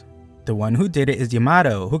flames. The one who did it is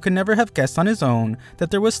Yamato, who could never have guessed on his own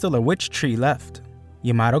that there was still a witch tree left.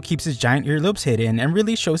 Yamato keeps his giant earlobes hidden and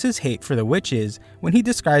really shows his hate for the witches when he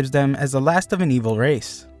describes them as the last of an evil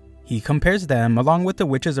race. He compares them, along with the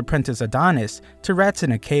witch's apprentice Adonis, to rats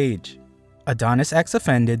in a cage. Adonis acts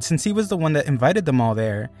offended since he was the one that invited them all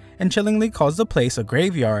there, and chillingly calls the place a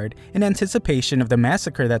graveyard in anticipation of the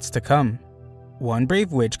massacre that's to come. One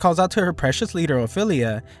brave witch calls out to her precious leader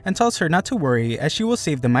Ophelia and tells her not to worry as she will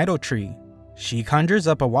save the Mito tree. She conjures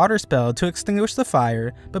up a water spell to extinguish the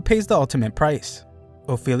fire, but pays the ultimate price.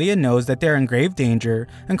 Ophelia knows that they are in grave danger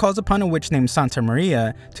and calls upon a witch named Santa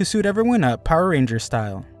Maria to suit everyone up Power Ranger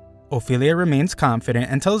style. Ophelia remains confident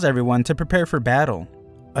and tells everyone to prepare for battle.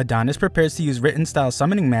 Adonis prepares to use written style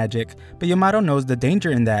summoning magic, but Yamato knows the danger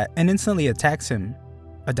in that and instantly attacks him.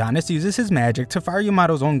 Adonis uses his magic to fire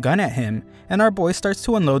Yamato's own gun at him, and our boy starts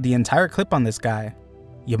to unload the entire clip on this guy.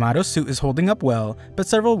 Yamato's suit is holding up well, but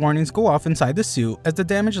several warnings go off inside the suit as the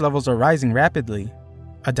damage levels are rising rapidly.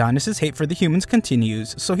 Adonis' hate for the humans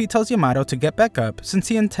continues, so he tells Yamato to get back up since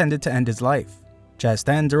he intended to end his life. Just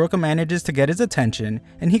then, Daroka manages to get his attention,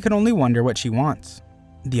 and he can only wonder what she wants.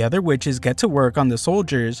 The other witches get to work on the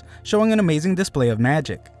soldiers, showing an amazing display of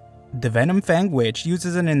magic. The Venom Fang Witch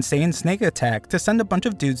uses an insane snake attack to send a bunch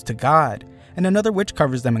of dudes to God, and another witch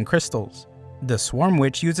covers them in crystals. The Swarm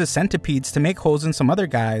Witch uses centipedes to make holes in some other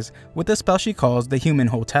guys with a spell she calls the Human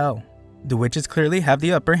Hotel. The witches clearly have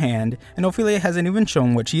the upper hand, and Ophelia hasn't even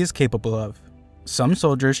shown what she is capable of. Some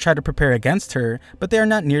soldiers try to prepare against her, but they are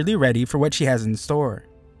not nearly ready for what she has in store.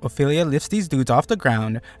 Ophelia lifts these dudes off the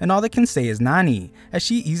ground, and all they can say is Nani, as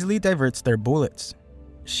she easily diverts their bullets.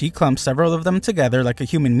 She clumps several of them together like a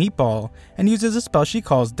human meatball, and uses a spell she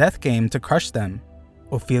calls Death Game to crush them.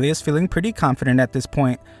 Ophelia is feeling pretty confident at this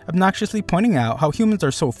point, obnoxiously pointing out how humans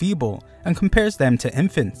are so feeble, and compares them to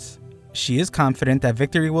infants. She is confident that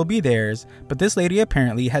victory will be theirs, but this lady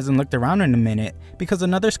apparently hasn't looked around in a minute because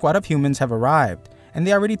another squad of humans have arrived, and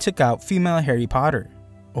they already took out female Harry Potter.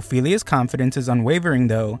 Ophelia's confidence is unwavering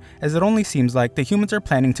though, as it only seems like the humans are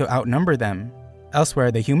planning to outnumber them.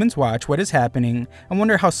 Elsewhere, the humans watch what is happening and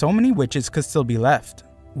wonder how so many witches could still be left.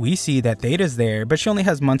 We see that Theta's there, but she only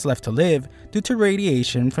has months left to live due to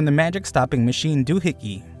radiation from the magic stopping machine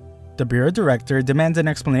Doohickey. The bureau director demands an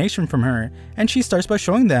explanation from her, and she starts by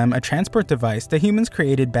showing them a transport device that humans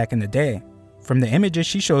created back in the day. From the images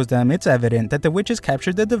she shows them, it's evident that the witches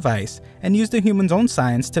captured the device and used the humans' own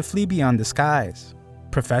science to flee beyond the skies.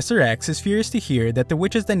 Professor X is furious to hear that the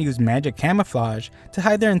witches then used magic camouflage to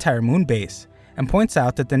hide their entire moon base, and points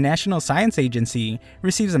out that the National Science Agency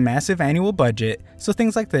receives a massive annual budget, so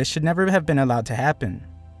things like this should never have been allowed to happen.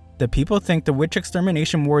 The people think the witch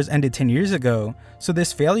extermination wars ended 10 years ago, so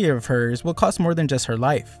this failure of hers will cost more than just her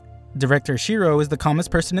life. Director Shiro is the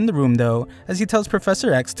calmest person in the room though, as he tells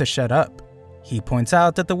Professor X to shut up. He points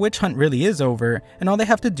out that the witch hunt really is over, and all they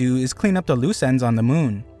have to do is clean up the loose ends on the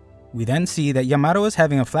moon. We then see that Yamato is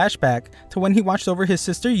having a flashback to when he watched over his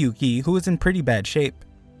sister Yuki, who is in pretty bad shape.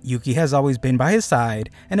 Yuki has always been by his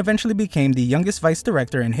side, and eventually became the youngest vice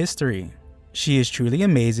director in history. She is truly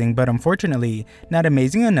amazing, but unfortunately, not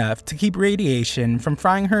amazing enough to keep radiation from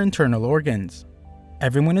frying her internal organs.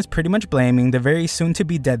 Everyone is pretty much blaming the very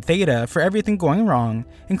soon-to-be dead Theta for everything going wrong,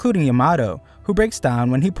 including Yamato, who breaks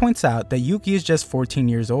down when he points out that Yuki is just 14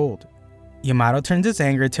 years old. Yamato turns his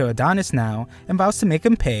anger to Adonis now and vows to make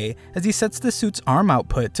him pay as he sets the suit's arm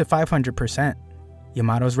output to 500%.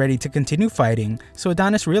 Yamato's ready to continue fighting, so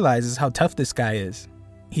Adonis realizes how tough this guy is.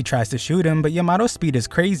 He tries to shoot him, but Yamato's speed is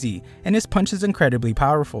crazy, and his punch is incredibly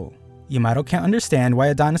powerful. Yamato can't understand why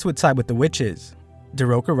Adonis would side with the witches.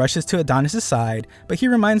 Daroka rushes to Adonis' side, but he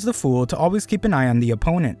reminds the fool to always keep an eye on the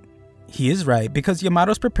opponent. He is right because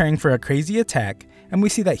Yamato's preparing for a crazy attack, and we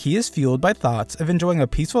see that he is fueled by thoughts of enjoying a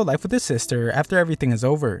peaceful life with his sister after everything is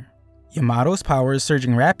over. Yamato's power is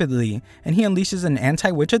surging rapidly, and he unleashes an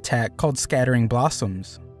anti-witch attack called Scattering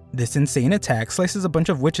Blossoms. This insane attack slices a bunch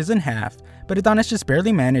of witches in half, but Adonis just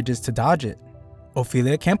barely manages to dodge it.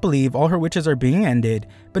 Ophelia can't believe all her witches are being ended,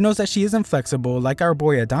 but knows that she isn't flexible like our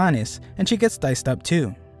boy Adonis, and she gets diced up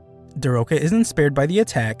too. Daroka isn't spared by the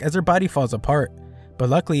attack as her body falls apart, but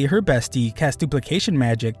luckily her bestie casts duplication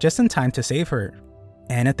magic just in time to save her.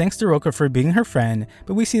 Anna thanks Daroka for being her friend,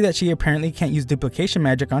 but we see that she apparently can't use duplication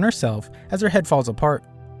magic on herself as her head falls apart.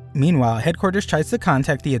 Meanwhile, headquarters tries to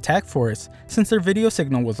contact the attack force since their video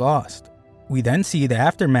signal was lost. We then see the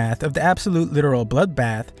aftermath of the absolute literal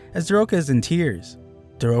bloodbath as Daroka is in tears.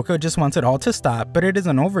 Daroka just wants it all to stop, but it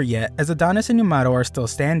isn't over yet as Adonis and Yamato are still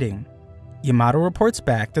standing. Yamato reports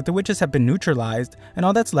back that the witches have been neutralized and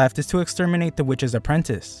all that's left is to exterminate the witch's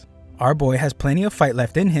apprentice. Our boy has plenty of fight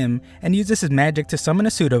left in him and uses his magic to summon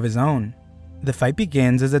a suit of his own. The fight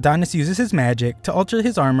begins as Adonis uses his magic to alter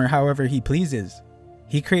his armor however he pleases.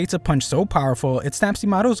 He creates a punch so powerful it snaps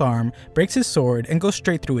Yamato's arm, breaks his sword, and goes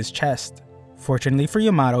straight through his chest. Fortunately for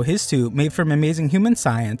Yamato, his suit, made from amazing human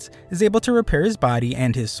science, is able to repair his body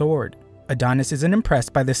and his sword. Adonis isn't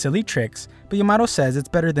impressed by the silly tricks, but Yamato says it's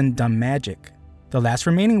better than dumb magic. The last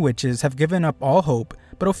remaining witches have given up all hope,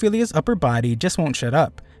 but Ophelia's upper body just won't shut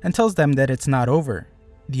up, and tells them that it's not over.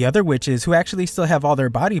 The other witches, who actually still have all their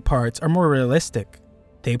body parts, are more realistic.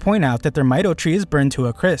 They point out that their Mito tree is burned to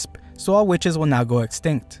a crisp, so all witches will now go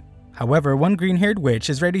extinct. However, one green-haired witch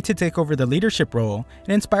is ready to take over the leadership role and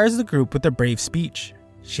inspires the group with a brave speech.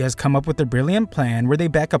 She has come up with a brilliant plan where they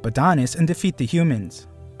back up Adonis and defeat the humans.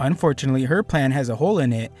 Unfortunately, her plan has a hole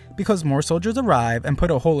in it because more soldiers arrive and put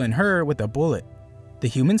a hole in her with a bullet. The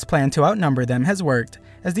humans' plan to outnumber them has worked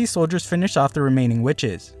as these soldiers finish off the remaining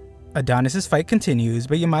witches. Adonis' fight continues,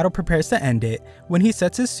 but Yamato prepares to end it when he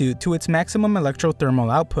sets his suit to its maximum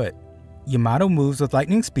electrothermal output. Yamato moves with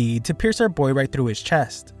lightning speed to pierce our boy right through his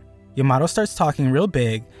chest. Yamato starts talking real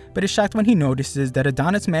big, but is shocked when he notices that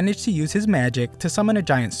Adonis managed to use his magic to summon a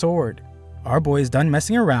giant sword. Our boy is done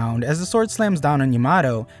messing around as the sword slams down on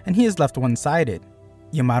Yamato and he is left one-sided.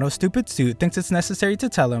 Yamato's stupid suit thinks it's necessary to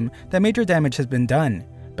tell him that major damage has been done,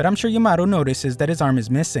 but I'm sure Yamato notices that his arm is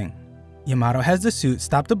missing. Yamato has the suit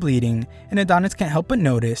stop the bleeding, and Adonis can't help but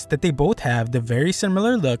notice that they both have the very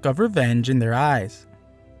similar look of revenge in their eyes.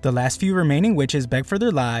 The last few remaining witches beg for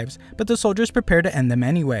their lives, but the soldiers prepare to end them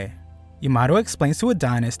anyway. Yamato explains to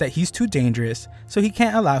Adonis that he's too dangerous, so he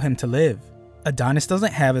can't allow him to live. Adonis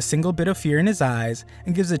doesn't have a single bit of fear in his eyes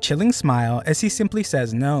and gives a chilling smile as he simply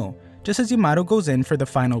says no, just as Yamato goes in for the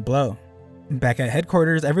final blow. Back at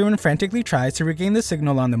headquarters, everyone frantically tries to regain the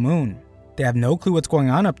signal on the moon. They have no clue what's going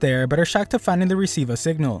on up there, but are shocked to finally receive a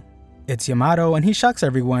signal. It's Yamato, and he shocks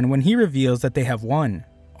everyone when he reveals that they have won.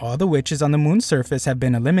 All the witches on the moon's surface have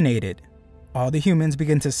been eliminated. All the humans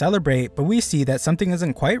begin to celebrate, but we see that something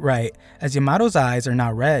isn't quite right as Yamato's eyes are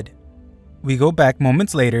now red. We go back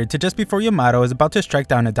moments later to just before Yamato is about to strike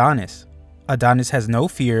down Adonis. Adonis has no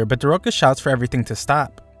fear, but Daroka shouts for everything to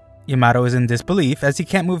stop. Yamato is in disbelief as he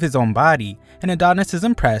can't move his own body, and Adonis is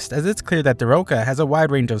impressed as it's clear that Daroka has a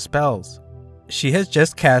wide range of spells. She has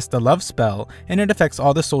just cast the love spell, and it affects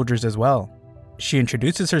all the soldiers as well. She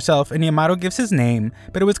introduces herself and Yamato gives his name,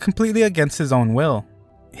 but it was completely against his own will.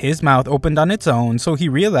 His mouth opened on its own, so he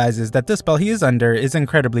realizes that the spell he is under is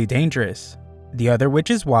incredibly dangerous. The other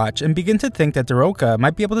witches watch and begin to think that Doroka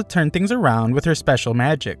might be able to turn things around with her special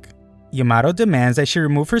magic. Yamato demands that she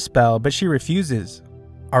remove her spell, but she refuses.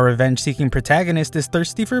 Our revenge-seeking protagonist is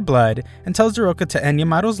thirsty for blood and tells Doroka to end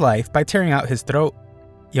Yamato's life by tearing out his throat.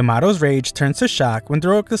 Yamato's rage turns to shock when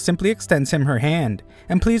Doroka simply extends him her hand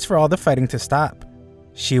and pleads for all the fighting to stop.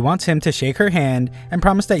 She wants him to shake her hand and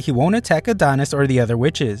promise that he won't attack Adonis or the other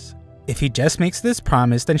witches. If he just makes this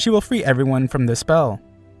promise, then she will free everyone from the spell.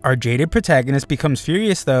 Our jaded protagonist becomes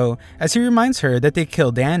furious though, as he reminds her that they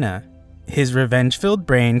killed Anna. His revenge-filled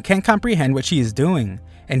brain can't comprehend what she is doing,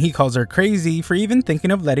 and he calls her crazy for even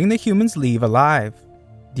thinking of letting the humans leave alive.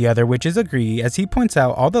 The other witches agree as he points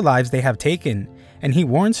out all the lives they have taken, and he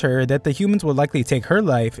warns her that the humans will likely take her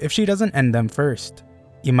life if she doesn't end them first.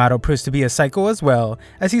 Yamato proves to be a psycho as well,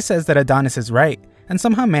 as he says that Adonis is right, and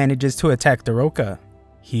somehow manages to attack Doroka.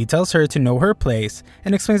 He tells her to know her place,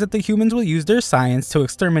 and explains that the humans will use their science to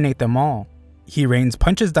exterminate them all. He rains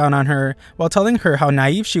punches down on her, while telling her how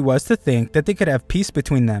naive she was to think that they could have peace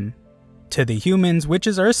between them. To the humans,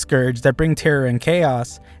 witches are a scourge that bring terror and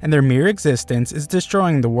chaos, and their mere existence is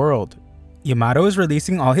destroying the world. Yamato is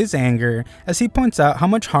releasing all his anger as he points out how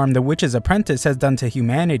much harm the witch's apprentice has done to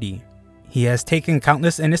humanity. He has taken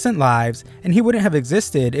countless innocent lives, and he wouldn't have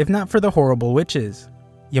existed if not for the horrible witches.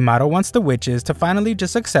 Yamato wants the witches to finally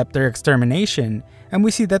just accept their extermination, and we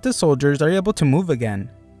see that the soldiers are able to move again.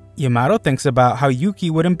 Yamato thinks about how Yuki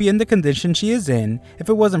wouldn't be in the condition she is in if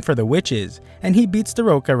it wasn't for the witches, and he beats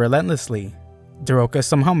Doroka relentlessly. Doroka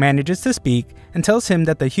somehow manages to speak and tells him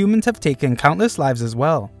that the humans have taken countless lives as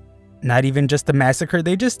well. Not even just the massacre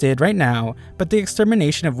they just did right now, but the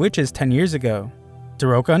extermination of witches 10 years ago.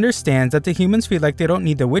 Doroka understands that the humans feel like they don't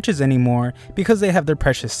need the witches anymore because they have their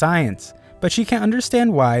precious science, but she can't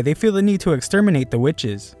understand why they feel the need to exterminate the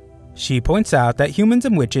witches. She points out that humans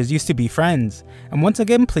and witches used to be friends, and once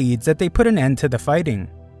again pleads that they put an end to the fighting.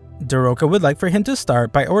 Doroka would like for him to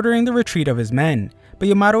start by ordering the retreat of his men, but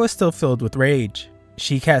Yamato is still filled with rage.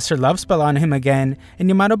 She casts her love spell on him again, and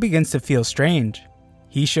Yamato begins to feel strange.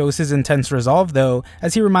 He shows his intense resolve though,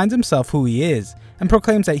 as he reminds himself who he is, and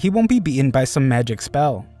proclaims that he won't be beaten by some magic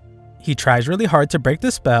spell. He tries really hard to break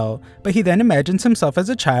the spell, but he then imagines himself as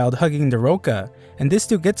a child hugging Doroka, and this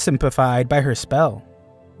too gets simplified by her spell.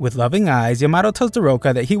 With loving eyes, Yamato tells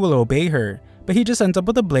Doroka that he will obey her, but he just ends up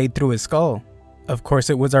with a blade through his skull. Of course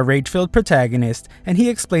it was our rage-filled protagonist, and he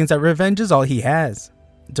explains that revenge is all he has.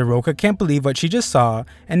 Doroka can't believe what she just saw,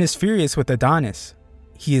 and is furious with Adonis.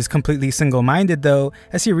 He is completely single-minded though,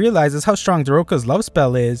 as he realizes how strong Doroka's love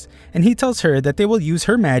spell is, and he tells her that they will use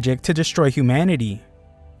her magic to destroy humanity.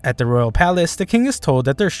 At the royal palace, the king is told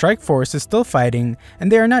that their strike force is still fighting,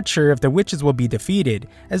 and they are not sure if the witches will be defeated,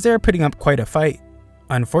 as they are putting up quite a fight.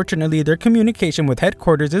 Unfortunately, their communication with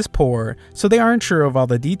headquarters is poor, so they aren't sure of all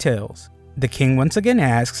the details. The king once again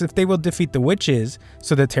asks if they will defeat the witches,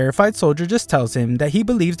 so the terrified soldier just tells him that he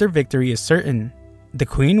believes their victory is certain. The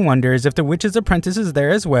queen wonders if the witch's apprentice is there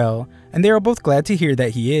as well, and they are both glad to hear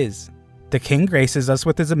that he is. The king graces us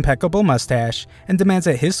with his impeccable mustache and demands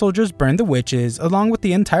that his soldiers burn the witches along with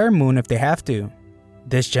the entire moon if they have to.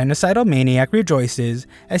 This genocidal maniac rejoices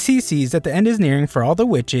as he sees that the end is nearing for all the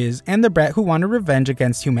witches and the brat who wanted revenge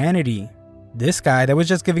against humanity. This guy that was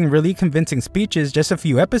just giving really convincing speeches just a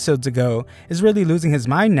few episodes ago is really losing his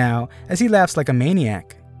mind now as he laughs like a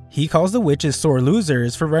maniac. He calls the witches sore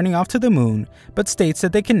losers for running off to the moon, but states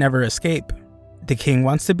that they can never escape. The king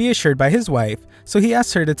wants to be assured by his wife, so he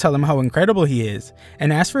asks her to tell him how incredible he is,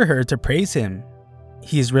 and asks for her to praise him.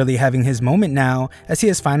 He is really having his moment now, as he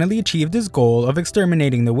has finally achieved his goal of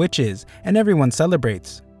exterminating the witches, and everyone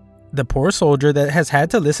celebrates. The poor soldier that has had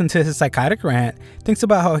to listen to his psychotic rant thinks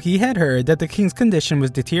about how he had heard that the king's condition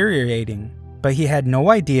was deteriorating, but he had no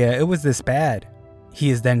idea it was this bad. He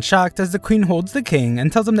is then shocked as the queen holds the king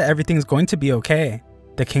and tells him that everything is going to be okay.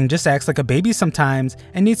 The king just acts like a baby sometimes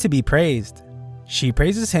and needs to be praised. She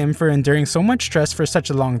praises him for enduring so much stress for such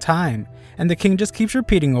a long time, and the king just keeps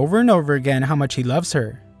repeating over and over again how much he loves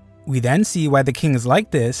her. We then see why the king is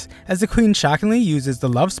like this, as the queen shockingly uses the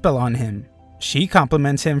love spell on him. She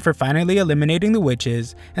compliments him for finally eliminating the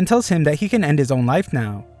witches and tells him that he can end his own life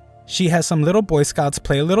now. She has some little boy scouts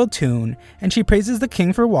play a little tune, and she praises the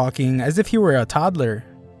king for walking as if he were a toddler.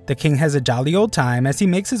 The king has a jolly old time as he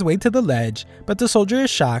makes his way to the ledge, but the soldier is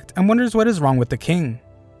shocked and wonders what is wrong with the king.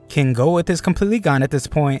 King Goeth is completely gone at this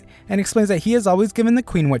point and explains that he has always given the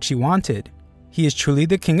queen what she wanted. He is truly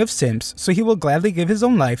the king of simps, so he will gladly give his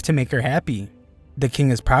own life to make her happy. The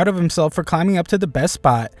king is proud of himself for climbing up to the best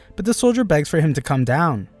spot, but the soldier begs for him to come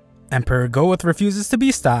down. Emperor Goeth refuses to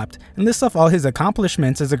be stopped and lists off all his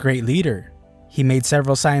accomplishments as a great leader. He made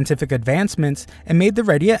several scientific advancements and made the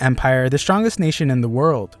Redia Empire the strongest nation in the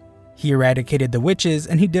world. He eradicated the witches,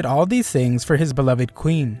 and he did all these things for his beloved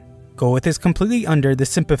queen. Goeth is completely under the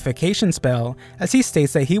simplification spell, as he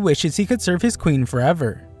states that he wishes he could serve his queen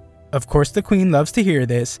forever. Of course the queen loves to hear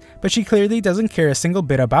this, but she clearly doesn't care a single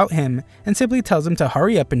bit about him and simply tells him to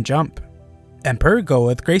hurry up and jump. Emperor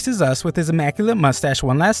Goeth graces us with his immaculate mustache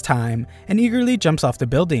one last time and eagerly jumps off the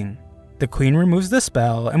building. The queen removes the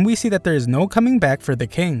spell, and we see that there is no coming back for the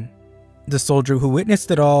king. The soldier who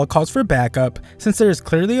witnessed it all calls for backup since there is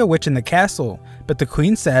clearly a witch in the castle, but the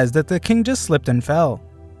queen says that the king just slipped and fell.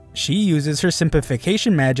 She uses her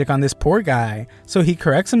simplification magic on this poor guy, so he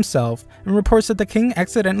corrects himself and reports that the king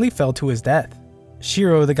accidentally fell to his death.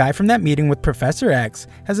 Shiro, the guy from that meeting with Professor X,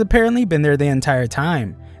 has apparently been there the entire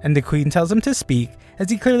time, and the queen tells him to speak as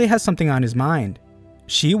he clearly has something on his mind.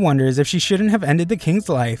 She wonders if she shouldn't have ended the king's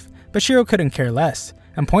life, but Shiro couldn't care less,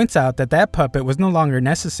 and points out that that puppet was no longer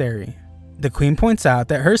necessary. The queen points out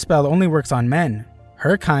that her spell only works on men.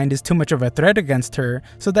 Her kind is too much of a threat against her,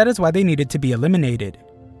 so that is why they needed to be eliminated.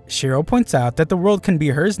 Shiro points out that the world can be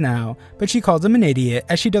hers now, but she calls him an idiot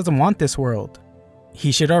as she doesn't want this world.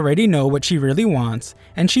 He should already know what she really wants,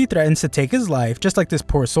 and she threatens to take his life just like this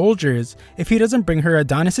poor soldier's if he doesn't bring her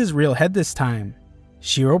Adonis's real head this time.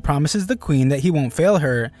 Shiro promises the queen that he won't fail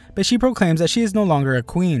her, but she proclaims that she is no longer a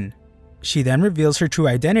queen. She then reveals her true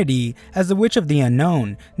identity as the Witch of the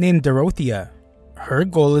Unknown, named Dorothea. Her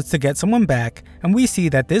goal is to get someone back, and we see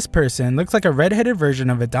that this person looks like a red-headed version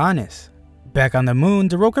of Adonis. Back on the moon,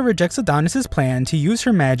 Daroka rejects Adonis's plan to use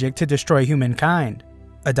her magic to destroy humankind.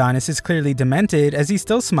 Adonis is clearly demented as he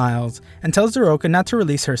still smiles and tells Daroka not to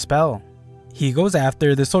release her spell. He goes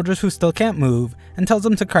after the soldiers who still can't move and tells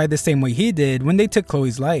them to cry the same way he did when they took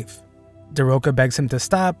Chloe's life. Daroka begs him to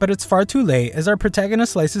stop, but it's far too late as our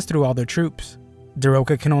protagonist slices through all the troops.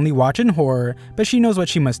 Daroka can only watch in horror, but she knows what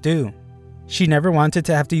she must do. She never wanted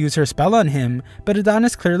to have to use her spell on him, but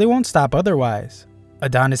Adonis clearly won't stop otherwise.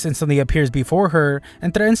 Adonis instantly appears before her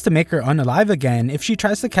and threatens to make her unalive again if she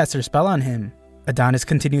tries to cast her spell on him. Adonis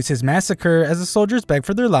continues his massacre as the soldiers beg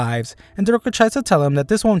for their lives, and Daroka tries to tell him that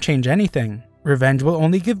this won't change anything. Revenge will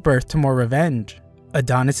only give birth to more revenge.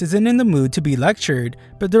 Adonis isn't in the mood to be lectured,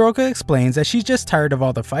 but Daroka explains that she's just tired of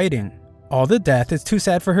all the fighting. All the death is too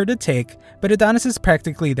sad for her to take, but Adonis is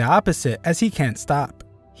practically the opposite as he can't stop.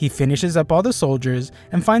 He finishes up all the soldiers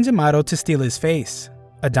and finds Yamato to steal his face.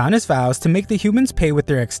 Adonis vows to make the humans pay with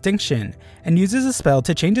their extinction and uses a spell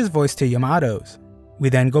to change his voice to Yamato's. We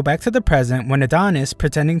then go back to the present when Adonis,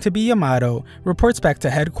 pretending to be Yamato, reports back to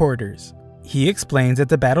headquarters. He explains that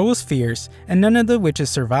the battle was fierce and none of the witches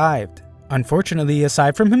survived. Unfortunately,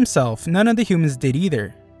 aside from himself, none of the humans did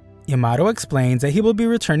either. Yamato explains that he will be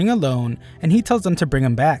returning alone and he tells them to bring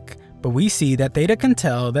him back, but we see that Theta can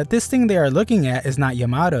tell that this thing they are looking at is not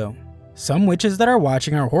Yamato. Some witches that are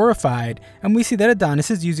watching are horrified, and we see that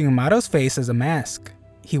Adonis is using Yamato's face as a mask.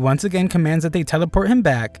 He once again commands that they teleport him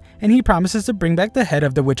back, and he promises to bring back the head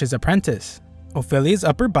of the witch's apprentice. Ophelia's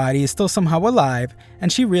upper body is still somehow alive,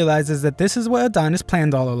 and she realizes that this is what Adonis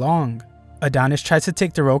planned all along. Adonis tries to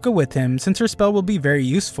take Daroka with him since her spell will be very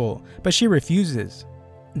useful, but she refuses.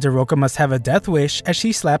 Daroka must have a death wish as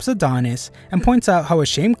she slaps Adonis and points out how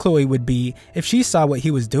ashamed Chloe would be if she saw what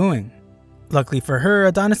he was doing. Luckily for her,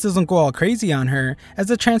 Adonis doesn't go all crazy on her as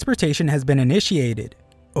the transportation has been initiated.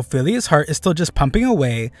 Ophelia's heart is still just pumping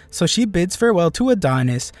away, so she bids farewell to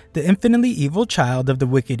Adonis, the infinitely evil child of the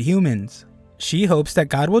wicked humans. She hopes that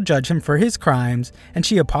God will judge him for his crimes, and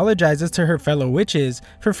she apologizes to her fellow witches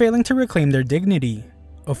for failing to reclaim their dignity.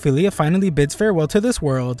 Ophelia finally bids farewell to this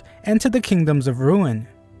world and to the kingdoms of ruin.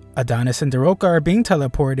 Adonis and Daroka are being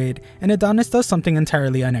teleported, and Adonis does something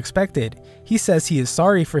entirely unexpected. He says he is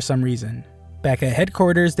sorry for some reason. Back at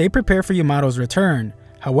headquarters, they prepare for Yamato's return.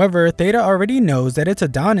 However, Theta already knows that it's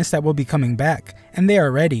Adonis that will be coming back, and they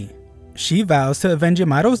are ready. She vows to avenge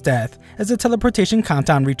Yamato's death as the teleportation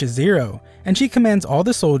countdown reaches 0, and she commands all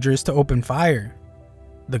the soldiers to open fire.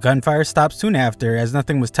 The gunfire stops soon after as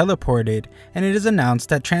nothing was teleported, and it is announced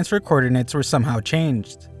that transfer coordinates were somehow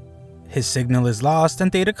changed. His signal is lost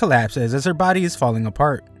and Theta collapses as her body is falling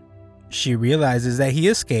apart. She realizes that he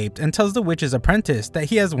escaped and tells the witch's apprentice that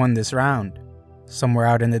he has won this round. Somewhere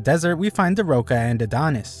out in the desert, we find Daroka and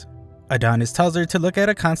Adonis. Adonis tells her to look at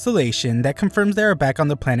a constellation that confirms they are back on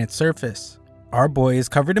the planet's surface. Our boy is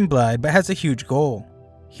covered in blood but has a huge goal.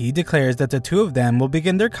 He declares that the two of them will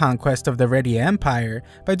begin their conquest of the Redia Empire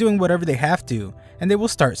by doing whatever they have to, and they will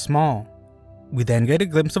start small. We then get a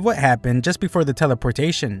glimpse of what happened just before the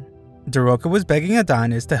teleportation. Daroka was begging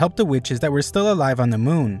Adonis to help the witches that were still alive on the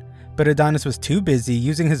moon, but Adonis was too busy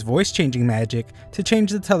using his voice-changing magic to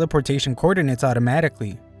change the teleportation coordinates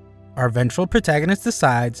automatically. Our vengeful protagonist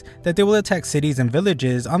decides that they will attack cities and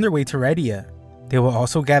villages on their way to Redia. They will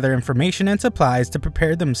also gather information and supplies to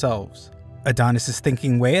prepare themselves. Adonis is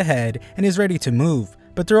thinking way ahead and is ready to move,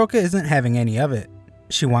 but Daroka isn't having any of it.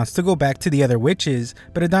 She wants to go back to the other witches,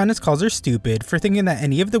 but Adonis calls her stupid for thinking that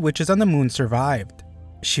any of the witches on the moon survived.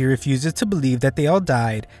 She refuses to believe that they all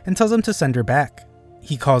died and tells him to send her back.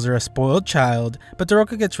 He calls her a spoiled child, but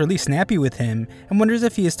Daroka gets really snappy with him and wonders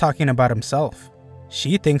if he is talking about himself.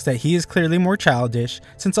 She thinks that he is clearly more childish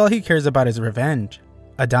since all he cares about is revenge.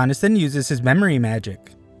 Adonis then uses his memory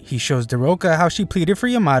magic. He shows Daroka how she pleaded for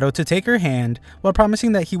Yamato to take her hand while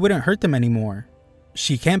promising that he wouldn't hurt them anymore.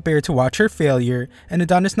 She can't bear to watch her failure, and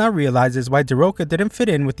Adonis now realizes why Daroka didn't fit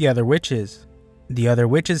in with the other witches. The other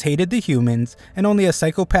witches hated the humans, and only a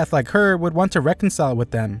psychopath like her would want to reconcile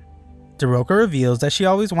with them. Daroka reveals that she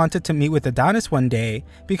always wanted to meet with Adonis one day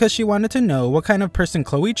because she wanted to know what kind of person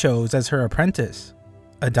Chloe chose as her apprentice.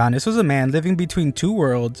 Adonis was a man living between two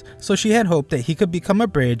worlds, so she had hoped that he could become a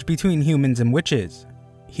bridge between humans and witches.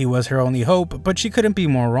 He was her only hope, but she couldn't be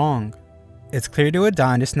more wrong. It's clear to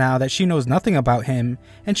Adonis now that she knows nothing about him,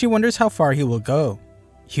 and she wonders how far he will go.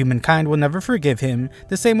 Humankind will never forgive him,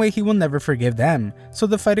 the same way he will never forgive them, so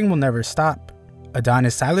the fighting will never stop.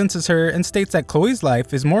 Adonis silences her and states that Chloe's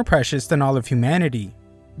life is more precious than all of humanity.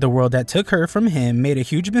 The world that took her from him made a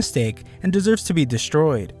huge mistake and deserves to be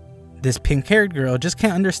destroyed. This pink-haired girl just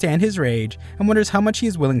can't understand his rage and wonders how much he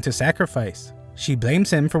is willing to sacrifice. She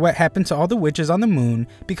blames him for what happened to all the witches on the moon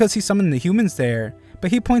because he summoned the humans there,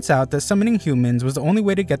 but he points out that summoning humans was the only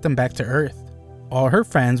way to get them back to Earth. All her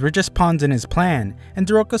friends were just pawns in his plan, and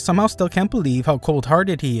Daroka somehow still can't believe how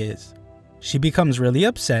cold-hearted he is. She becomes really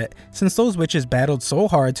upset since those witches battled so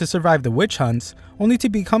hard to survive the witch hunts only to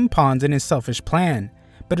become pawns in his selfish plan,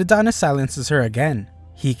 but Adonis silences her again.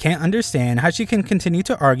 He can't understand how she can continue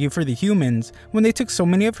to argue for the humans when they took so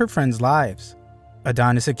many of her friends' lives.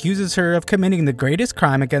 Adonis accuses her of committing the greatest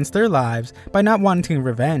crime against their lives by not wanting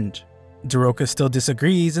revenge. Daroka still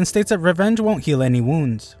disagrees and states that revenge won't heal any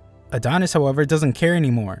wounds. Adonis, however, doesn't care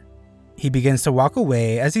anymore. He begins to walk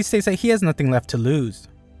away as he states that he has nothing left to lose.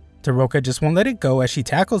 Daroka just won't let it go as she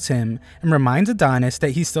tackles him and reminds Adonis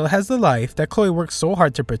that he still has the life that Chloe worked so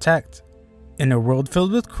hard to protect. In a world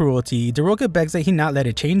filled with cruelty, Daroka begs that he not let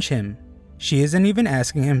it change him. She isn't even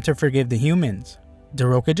asking him to forgive the humans.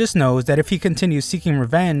 Daroka just knows that if he continues seeking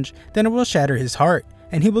revenge, then it will shatter his heart,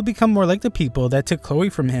 and he will become more like the people that took Chloe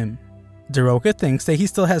from him. Daroka thinks that he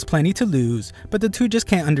still has plenty to lose, but the two just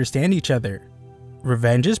can't understand each other.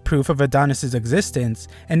 Revenge is proof of Adonis' existence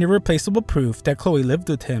and irreplaceable proof that Chloe lived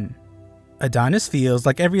with him. Adonis feels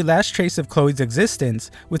like every last trace of Chloe's existence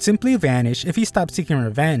would simply vanish if he stopped seeking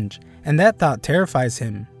revenge, and that thought terrifies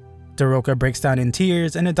him. Daroka breaks down in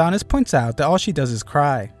tears, and Adonis points out that all she does is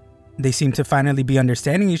cry. They seem to finally be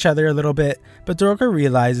understanding each other a little bit, but Daroka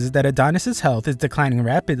realizes that Adonis' health is declining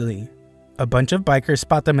rapidly. A bunch of bikers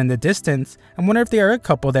spot them in the distance and wonder if they are a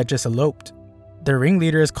couple that just eloped. Their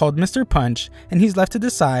ringleader is called Mr. Punch, and he's left to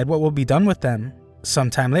decide what will be done with them.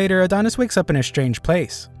 Sometime later, Adonis wakes up in a strange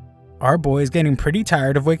place. Our boy is getting pretty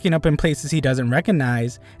tired of waking up in places he doesn't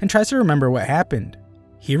recognize and tries to remember what happened.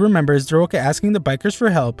 He remembers Daroka asking the bikers for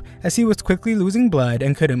help as he was quickly losing blood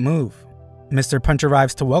and couldn't move. Mr. Punch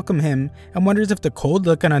arrives to welcome him and wonders if the cold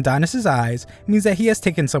look on Adonis' eyes means that he has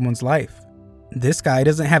taken someone's life. This guy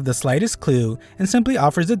doesn't have the slightest clue and simply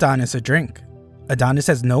offers Adonis a drink. Adonis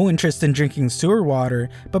has no interest in drinking sewer water,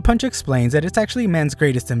 but Punch explains that it's actually man's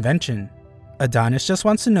greatest invention. Adonis just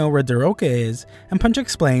wants to know where Daroka is, and Punch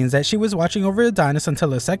explains that she was watching over Adonis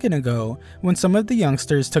until a second ago when some of the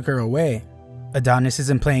youngsters took her away. Adonis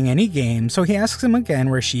isn't playing any game, so he asks him again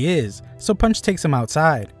where she is, so Punch takes him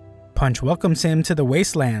outside. Punch welcomes him to the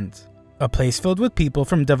Wastelands, a place filled with people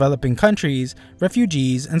from developing countries,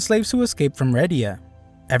 refugees, and slaves who escaped from Redia.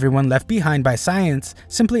 Everyone left behind by science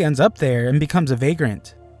simply ends up there and becomes a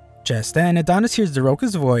vagrant. Just then, Adonis hears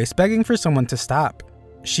Daroka's voice begging for someone to stop.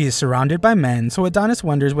 She is surrounded by men, so Adonis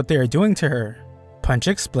wonders what they are doing to her. Punch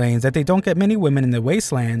explains that they don't get many women in the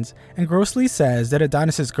Wastelands, and grossly says that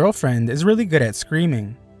Adonis' girlfriend is really good at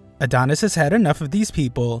screaming. Adonis has had enough of these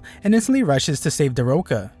people and instantly rushes to save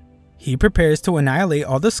Daroka. He prepares to annihilate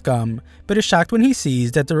all the scum, but is shocked when he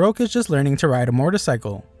sees that Daroka is just learning to ride a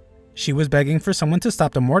motorcycle. She was begging for someone to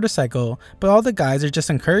stop the motorcycle, but all the guys are just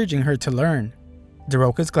encouraging her to learn.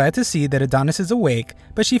 Daroka is glad to see that Adonis is awake,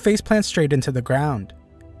 but she faceplants straight into the ground.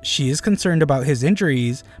 She is concerned about his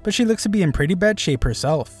injuries, but she looks to be in pretty bad shape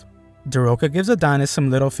herself. Daroka gives Adonis some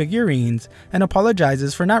little figurines and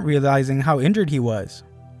apologizes for not realizing how injured he was.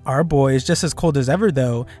 Our boy is just as cold as ever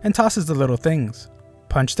though and tosses the little things.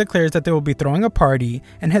 Punch declares that they will be throwing a party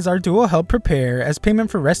and has our duo help prepare as payment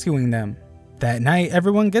for rescuing them. That night,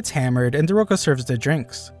 everyone gets hammered and Daroka serves the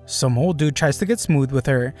drinks. Some old dude tries to get smooth with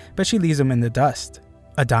her, but she leaves him in the dust.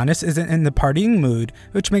 Adonis isn't in the partying mood,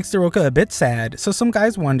 which makes Daroka a bit sad, so some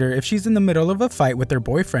guys wonder if she's in the middle of a fight with their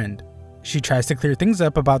boyfriend. She tries to clear things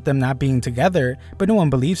up about them not being together, but no one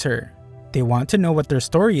believes her. They want to know what their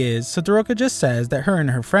story is, so Daroka just says that her and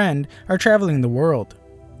her friend are traveling the world.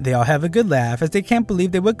 They all have a good laugh as they can't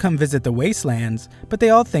believe they would come visit the wastelands, but they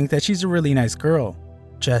all think that she's a really nice girl.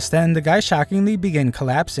 Just then, the guys shockingly begin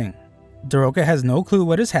collapsing. Daroka has no clue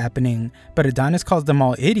what is happening, but Adonis calls them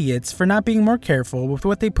all idiots for not being more careful with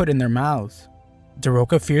what they put in their mouths.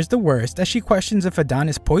 Daroka fears the worst as she questions if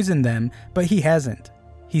Adonis poisoned them, but he hasn't.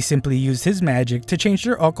 He simply used his magic to change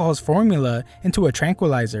their alcohol's formula into a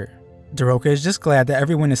tranquilizer. Daroka is just glad that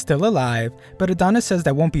everyone is still alive, but Adonis says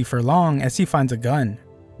that won't be for long as he finds a gun.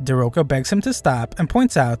 Daroka begs him to stop and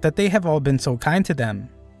points out that they have all been so kind to them.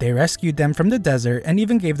 They rescued them from the desert and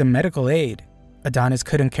even gave them medical aid. Adonis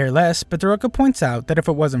couldn't care less, but Daroka points out that if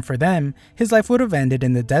it wasn't for them, his life would have ended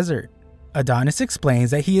in the desert. Adonis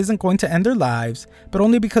explains that he isn't going to end their lives, but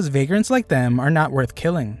only because vagrants like them are not worth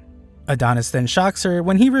killing. Adonis then shocks her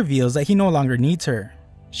when he reveals that he no longer needs her.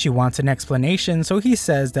 She wants an explanation, so he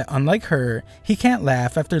says that unlike her, he can't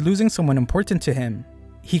laugh after losing someone important to him.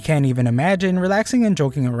 He can't even imagine relaxing and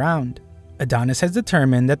joking around. Adonis has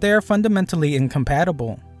determined that they are fundamentally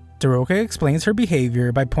incompatible. Daroka explains her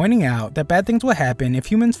behavior by pointing out that bad things will happen if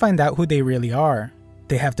humans find out who they really are.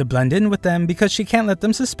 They have to blend in with them because she can't let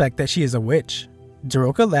them suspect that she is a witch.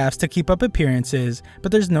 Daroka laughs to keep up appearances,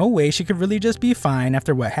 but there's no way she could really just be fine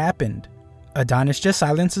after what happened. Adonis just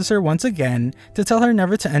silences her once again to tell her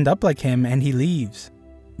never to end up like him, and he leaves.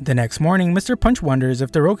 The next morning, Mr. Punch wonders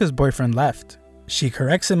if Daroka's boyfriend left. She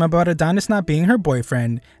corrects him about Adonis not being her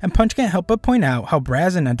boyfriend, and Punch can't help but point out how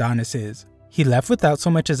brazen Adonis is. He left without so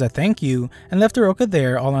much as a thank you and left Daroka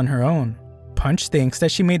there all on her own. Punch thinks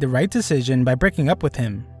that she made the right decision by breaking up with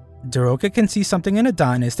him. Daroka can see something in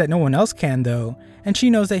Adonis that no one else can though, and she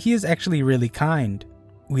knows that he is actually really kind.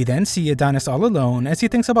 We then see Adonis all alone as he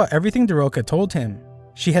thinks about everything Daroka told him.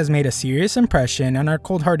 She has made a serious impression on our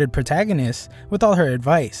cold-hearted protagonist with all her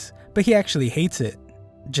advice, but he actually hates it.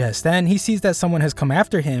 Just then, he sees that someone has come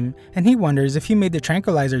after him, and he wonders if he made the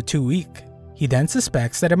tranquilizer too weak. He then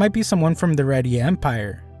suspects that it might be someone from the Radia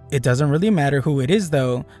Empire. It doesn't really matter who it is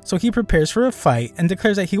though, so he prepares for a fight and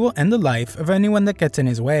declares that he will end the life of anyone that gets in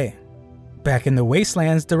his way. Back in the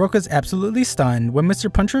wastelands, Daroka's absolutely stunned when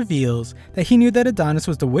Mr. Punch reveals that he knew that Adonis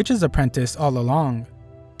was the witch's apprentice all along.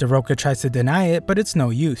 Daroka tries to deny it, but it's no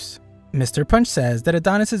use. Mr. Punch says that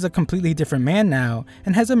Adonis is a completely different man now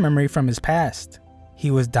and has a memory from his past.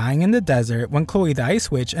 He was dying in the desert when Chloe the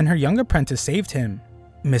Ice Witch and her young apprentice saved him.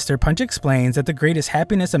 Mr. Punch explains that the greatest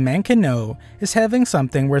happiness a man can know is having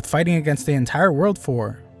something worth fighting against the entire world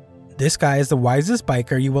for. This guy is the wisest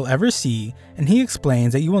biker you will ever see, and he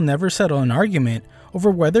explains that you will never settle an argument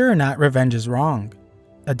over whether or not revenge is wrong.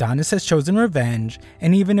 Adonis has chosen revenge,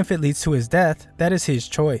 and even if it leads to his death, that is his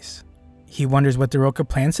choice. He wonders what Daroka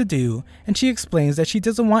plans to do, and she explains that she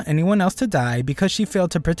doesn't want anyone else to die because she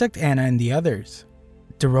failed to protect Anna and the others.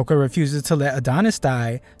 Daroka refuses to let Adonis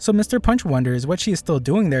die, so Mr. Punch wonders what she is still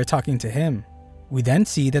doing there talking to him. We then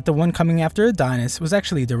see that the one coming after Adonis was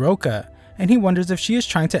actually Daroka, and he wonders if she is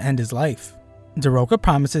trying to end his life. Daroka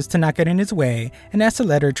promises to not get in his way and asks to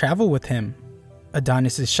let her travel with him.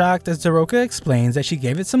 Adonis is shocked as Daroka explains that she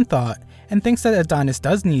gave it some thought and thinks that Adonis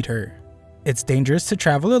does need her. It's dangerous to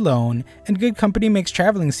travel alone, and good company makes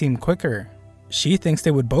traveling seem quicker. She thinks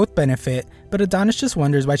they would both benefit, but Adonis just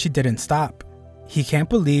wonders why she didn't stop. He can't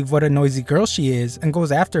believe what a noisy girl she is and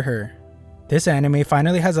goes after her. This anime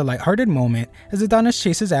finally has a lighthearted moment as Adonis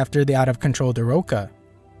chases after the out-of-control Daroka.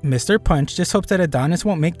 Mr. Punch just hopes that Adonis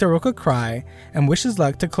won't make Daroka cry and wishes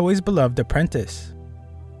luck to Chloe's beloved apprentice.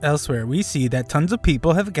 Elsewhere, we see that tons of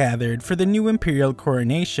people have gathered for the new imperial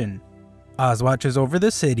coronation. Oz watches over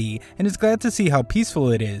the city and is glad to see how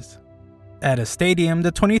peaceful it is. At a stadium,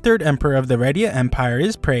 the 23rd Emperor of the Radia Empire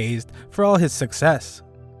is praised for all his success.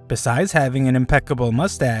 Besides having an impeccable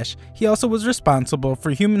mustache, he also was responsible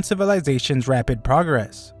for human civilization's rapid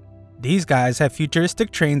progress. These guys have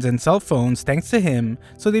futuristic trains and cell phones thanks to him,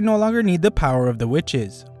 so they no longer need the power of the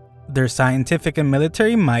witches. Their scientific and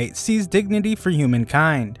military might sees dignity for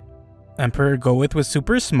humankind. Emperor Goeth was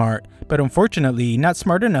super smart, but unfortunately not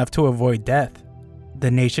smart enough to avoid death.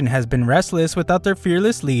 The nation has been restless without their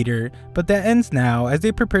fearless leader, but that ends now as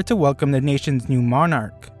they prepare to welcome the nation's new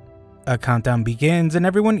monarch. A countdown begins and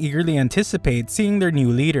everyone eagerly anticipates seeing their new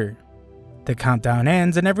leader. The countdown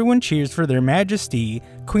ends and everyone cheers for their majesty,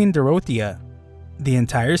 Queen Dorothea. The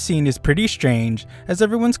entire scene is pretty strange as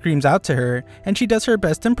everyone screams out to her and she does her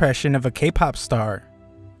best impression of a K-pop star.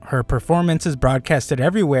 Her performance is broadcasted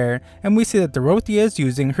everywhere and we see that Dorothea is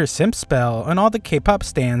using her simp spell on all the K-pop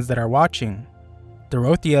stans that are watching.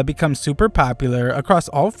 Dorothea becomes super popular across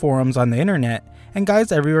all forums on the internet and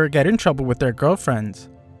guys everywhere get in trouble with their girlfriends.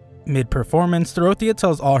 Mid-performance, Dorothea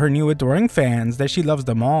tells all her new adoring fans that she loves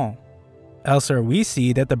them all. Elsewhere we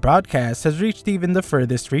see that the broadcast has reached even the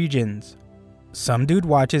furthest regions. Some dude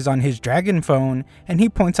watches on his dragon phone and he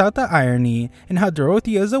points out the irony in how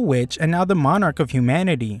Dorothea is a witch and now the monarch of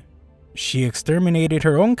humanity. She exterminated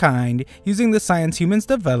her own kind using the science humans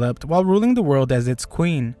developed while ruling the world as its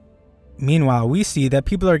queen. Meanwhile, we see that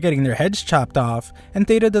people are getting their heads chopped off and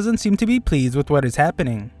Theta doesn't seem to be pleased with what is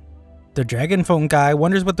happening. The dragon phone guy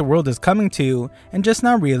wonders what the world is coming to and just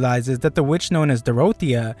now realizes that the witch known as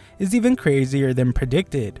Dorothea is even crazier than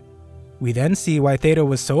predicted. We then see why Theta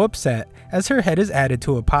was so upset as her head is added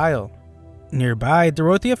to a pile. Nearby,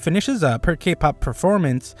 Dorothea finishes up her K-pop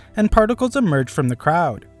performance and particles emerge from the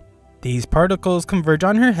crowd. These particles converge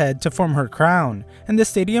on her head to form her crown and the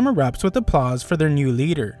stadium erupts with applause for their new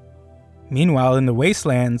leader. Meanwhile, in the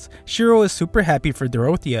wastelands, Shiro is super happy for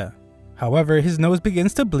Dorothea. However, his nose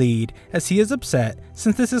begins to bleed as he is upset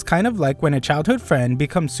since this is kind of like when a childhood friend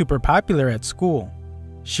becomes super popular at school.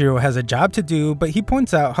 Shiro has a job to do, but he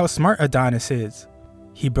points out how smart Adonis is.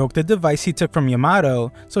 He broke the device he took from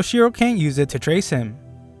Yamato, so Shiro can't use it to trace him.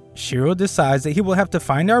 Shiro decides that he will have to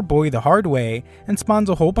find our boy the hard way and spawns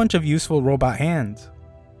a whole bunch of useful robot hands.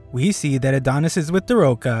 We see that Adonis is with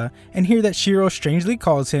Doroka and hear that Shiro strangely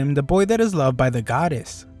calls him the boy that is loved by the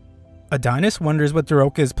goddess. Adonis wonders what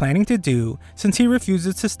Doroka is planning to do since he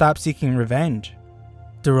refuses to stop seeking revenge.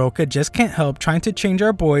 Doroka just can't help trying to change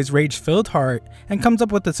our boy's rage-filled heart and comes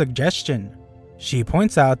up with a suggestion. She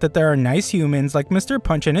points out that there are nice humans like Mr.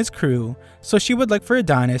 Punch and his crew, so she would like for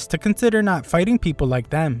Adonis to consider not fighting people like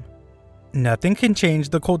them. Nothing can change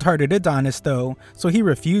the cold-hearted Adonis though, so he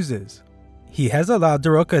refuses. He has allowed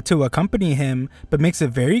Doroka to accompany him, but makes it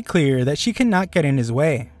very clear that she cannot get in his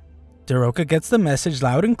way. Doroka gets the message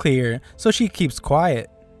loud and clear, so she keeps quiet.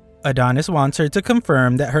 Adonis wants her to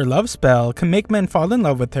confirm that her love spell can make men fall in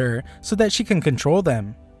love with her so that she can control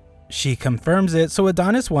them. She confirms it, so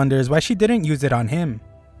Adonis wonders why she didn't use it on him.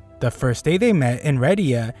 The first day they met in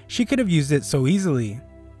Redia, she could have used it so easily.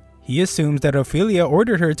 He assumes that Ophelia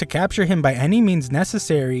ordered her to capture him by any means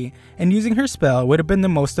necessary, and using her spell would have been the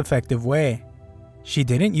most effective way. She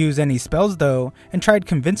didn't use any spells though, and tried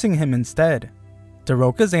convincing him instead.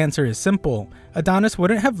 Doroka's answer is simple: Adonis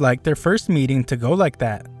wouldn't have liked their first meeting to go like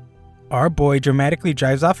that. Our boy dramatically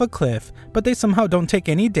drives off a cliff, but they somehow don't take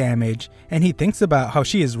any damage, and he thinks about how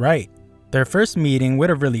she is right. Their first meeting would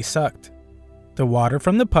have really sucked. The water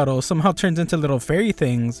from the puddle somehow turns into little fairy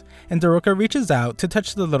things, and Doroka reaches out to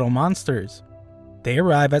touch the little monsters. They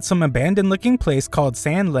arrive at some abandoned looking place called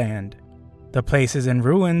Sandland. The place is in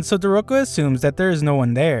ruins, so Doroka assumes that there is no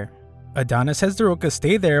one there. Adonis has Doroka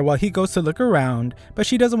stay there while he goes to look around, but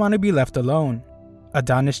she doesn't want to be left alone.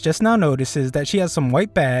 Adonis just now notices that she has some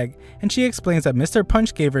white bag, and she explains that Mr.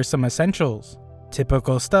 Punch gave her some essentials.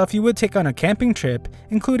 Typical stuff you would take on a camping trip,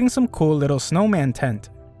 including some cool little snowman tent.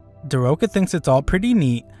 Doroka thinks it's all pretty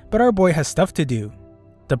neat, but our boy has stuff to do.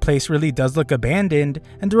 The place really does look abandoned,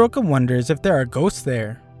 and Doroka wonders if there are ghosts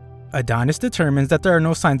there. Adonis determines that there are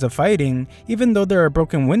no signs of fighting, even though there are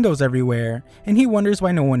broken windows everywhere, and he wonders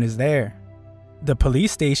why no one is there. The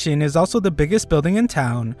police station is also the biggest building in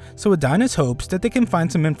town, so Adonis hopes that they can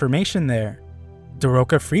find some information there.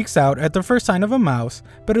 Doroka freaks out at the first sign of a mouse,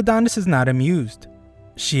 but Adonis is not amused.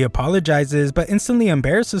 She apologizes but instantly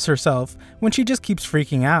embarrasses herself when she just keeps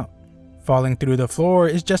freaking out. Falling through the floor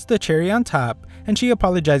is just the cherry on top, and she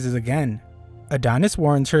apologizes again. Adonis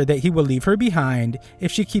warns her that he will leave her behind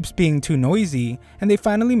if she keeps being too noisy, and they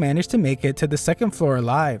finally manage to make it to the second floor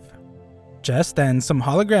alive. Just then, some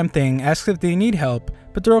hologram thing asks if they need help,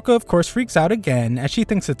 but Doroka of course freaks out again as she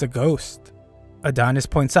thinks it's a ghost. Adonis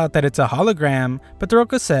points out that it's a hologram, but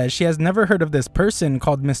Doroka says she has never heard of this person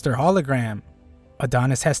called Mr. Hologram.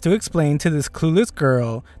 Adonis has to explain to this clueless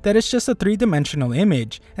girl that it's just a three-dimensional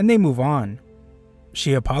image, and they move on.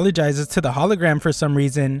 She apologizes to the hologram for some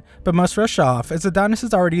reason, but must rush off as Adonis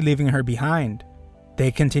is already leaving her behind.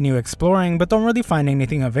 They continue exploring but don't really find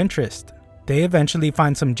anything of interest. They eventually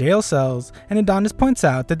find some jail cells, and Adonis points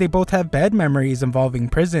out that they both have bad memories involving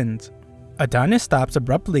prisons. Adonis stops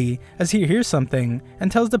abruptly as he hears something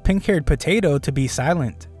and tells the pink-haired potato to be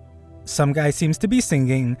silent. Some guy seems to be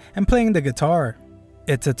singing and playing the guitar.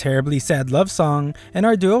 It's a terribly sad love song, and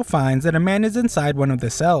our duo finds that a man is inside one of the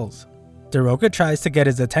cells. Daroka tries to get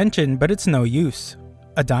his attention, but it's no use.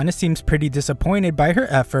 Adonis seems pretty disappointed by her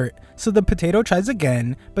effort, so the potato tries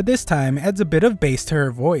again, but this time adds a bit of bass to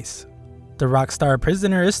her voice. The rock star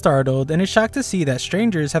prisoner is startled and is shocked to see that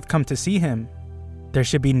strangers have come to see him. There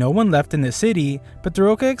should be no one left in the city, but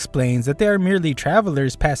Daroka explains that they are merely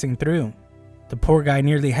travelers passing through. The poor guy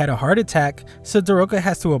nearly had a heart attack, so Daroka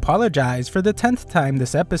has to apologize for the 10th time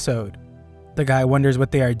this episode. The guy wonders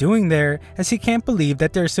what they are doing there, as he can't believe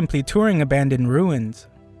that they're simply touring abandoned ruins.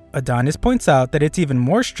 Adonis points out that it's even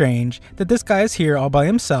more strange that this guy is here all by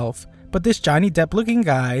himself, but this Johnny Depp looking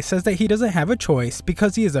guy says that he doesn't have a choice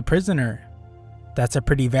because he is a prisoner. That's a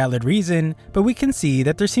pretty valid reason, but we can see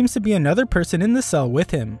that there seems to be another person in the cell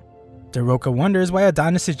with him. Daroka wonders why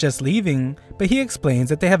Adonis is just leaving, but he explains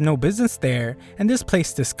that they have no business there and this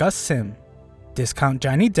place disgusts him. Discount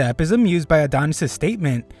Johnny Depp is amused by Adonis'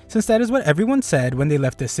 statement, since that is what everyone said when they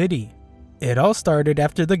left the city. It all started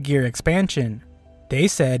after the Gear expansion. They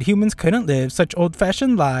said humans couldn't live such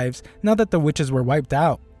old-fashioned lives now that the witches were wiped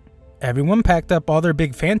out. Everyone packed up all their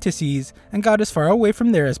big fantasies and got as far away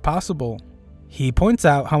from there as possible. He points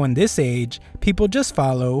out how in this age, people just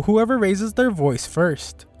follow whoever raises their voice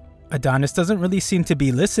first. Adonis doesn't really seem to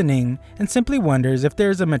be listening and simply wonders if there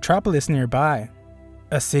is a metropolis nearby.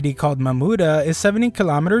 A city called Mamuda is 70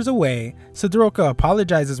 kilometers away, so Daroka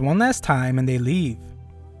apologizes one last time and they leave.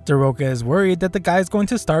 Daroka is worried that the guy is going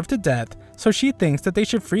to starve to death, so she thinks that they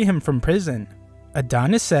should free him from prison.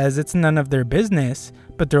 Adonis says it's none of their business,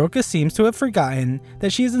 but Daroka seems to have forgotten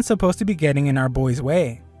that she isn't supposed to be getting in our boy's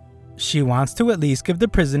way. She wants to at least give the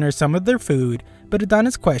prisoners some of their food, but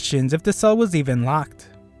Adonis questions if the cell was even locked.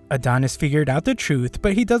 Adonis figured out the truth,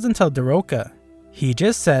 but he doesn't tell Daroka. He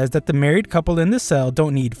just says that the married couple in the cell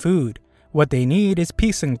don't need food. What they need is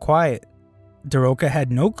peace and quiet. Daroka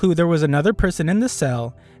had no clue there was another person in the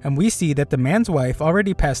cell, and we see that the man's wife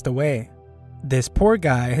already passed away. This poor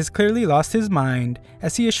guy has clearly lost his mind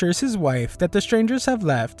as he assures his wife that the strangers have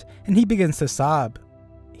left, and he begins to sob.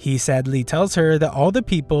 He sadly tells her that all the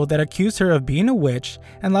people that accused her of being a witch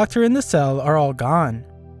and locked her in the cell are all gone.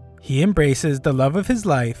 He embraces the love of his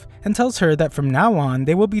life and tells her that from now on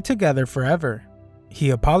they will be together forever.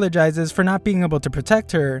 He apologizes for not being able to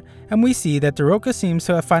protect her, and we see that Daroka seems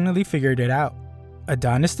to have finally figured it out.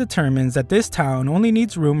 Adonis determines that this town only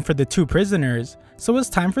needs room for the 2 prisoners, so it's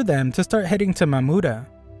time for them to start heading to Mamuda.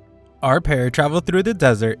 Our pair travel through the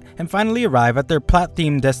desert and finally arrive at their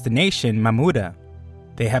plot-themed destination, Mamuda.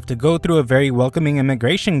 They have to go through a very welcoming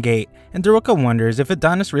immigration gate, and Daroka wonders if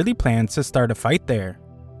Adonis really plans to start a fight there.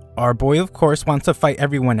 Our boy of course wants to fight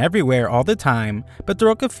everyone everywhere all the time, but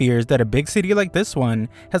Daroka fears that a big city like this one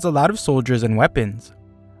has a lot of soldiers and weapons.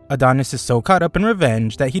 Adonis is so caught up in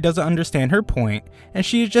revenge that he doesn't understand her point, and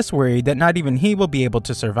she is just worried that not even he will be able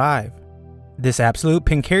to survive. This absolute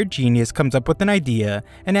pink-haired genius comes up with an idea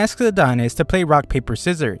and asks Adonis to play rock paper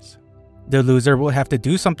scissors. The loser will have to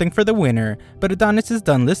do something for the winner, but Adonis is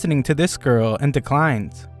done listening to this girl and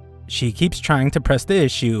declines. She keeps trying to press the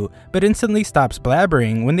issue, but instantly stops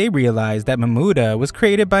blabbering when they realize that Mamuda was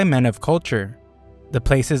created by men of culture. The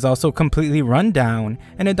place is also completely run down,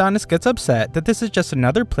 and Adonis gets upset that this is just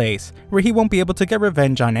another place where he won't be able to get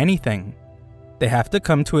revenge on anything. They have to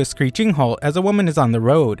come to a screeching halt as a woman is on the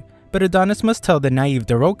road, but Adonis must tell the naive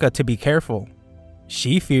Daroka to be careful.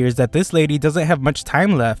 She fears that this lady doesn't have much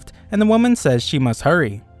time left, and the woman says she must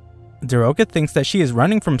hurry. Daroka thinks that she is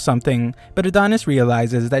running from something, but Adonis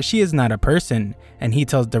realizes that she is not a person, and he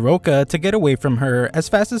tells Daroka to get away from her as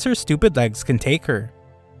fast as her stupid legs can take her.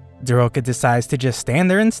 Daroka decides to just stand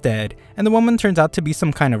there instead, and the woman turns out to be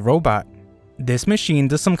some kind of robot. This machine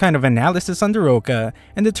does some kind of analysis on Daroka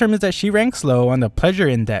and determines that she ranks low on the pleasure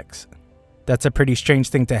index. That's a pretty strange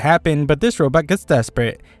thing to happen, but this robot gets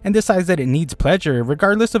desperate and decides that it needs pleasure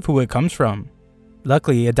regardless of who it comes from.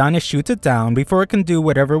 Luckily, Adonis shoots it down before it can do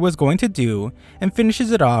whatever it was going to do and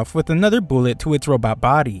finishes it off with another bullet to its robot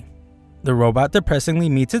body. The robot depressingly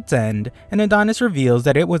meets its end, and Adonis reveals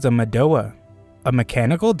that it was a Madoa, a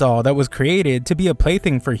mechanical doll that was created to be a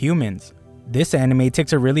plaything for humans. This anime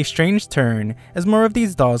takes a really strange turn as more of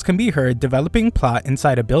these dolls can be heard developing plot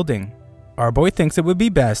inside a building. Our boy thinks it would be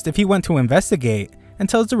best if he went to investigate and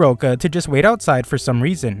tells Daroka to just wait outside for some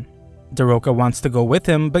reason. Daroka wants to go with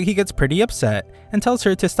him, but he gets pretty upset and tells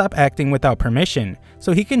her to stop acting without permission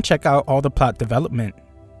so he can check out all the plot development.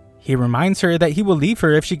 He reminds her that he will leave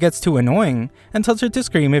her if she gets too annoying and tells her to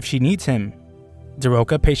scream if she needs him.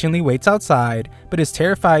 Daroka patiently waits outside, but is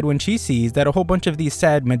terrified when she sees that a whole bunch of these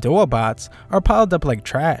sad Madoa bots are piled up like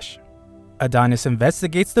trash. Adonis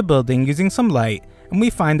investigates the building using some light and we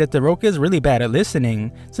find that Daroka is really bad at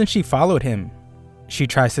listening since she followed him. She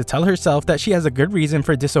tries to tell herself that she has a good reason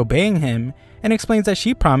for disobeying him and explains that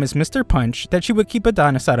she promised Mr. Punch that she would keep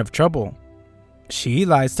Adonis out of trouble. She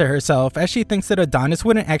lies to herself as she thinks that Adonis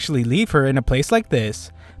wouldn't actually leave her in a place like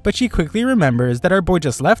this, but she quickly remembers that our boy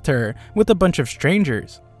just left her with a bunch of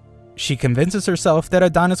strangers. She convinces herself that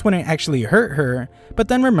Adonis wouldn't actually hurt her, but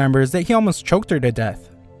then remembers that he almost choked her to death.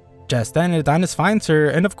 Just then Adonis finds her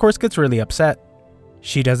and of course gets really upset.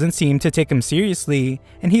 She doesn't seem to take him seriously,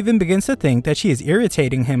 and he even begins to think that she is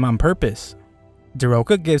irritating him on purpose.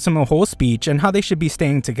 Daroka gives him a whole speech on how they should be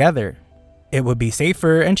staying together. It would be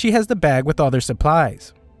safer, and she has the bag with all their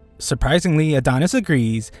supplies. Surprisingly, Adonis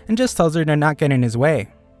agrees and just tells her to not get in his way.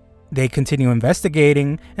 They continue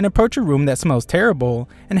investigating and approach a room that smells terrible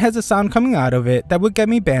and has a sound coming out of it that would get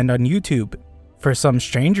me banned on YouTube. For some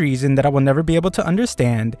strange reason that I will never be able to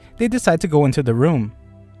understand, they decide to go into the room.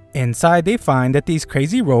 Inside, they find that these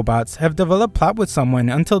crazy robots have developed plot with someone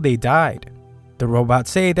until they died. The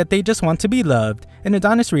robots say that they just want to be loved, and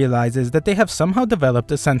Adonis realizes that they have somehow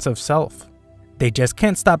developed a sense of self. They just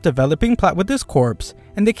can't stop developing plot with this corpse,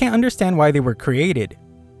 and they can't understand why they were created.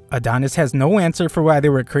 Adonis has no answer for why they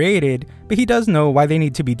were created, but he does know why they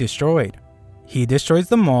need to be destroyed. He destroys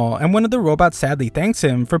them all, and one of the robots sadly thanks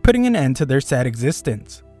him for putting an end to their sad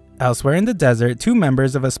existence. Elsewhere in the desert, two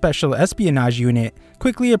members of a special espionage unit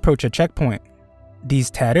quickly approach a checkpoint.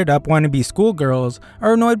 These tattered up wannabe schoolgirls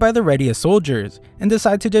are annoyed by the Redia soldiers and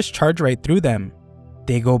decide to just charge right through them.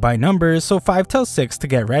 They go by numbers, so 5 tells 6 to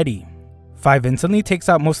get ready. 5 instantly takes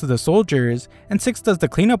out most of the soldiers, and 6 does the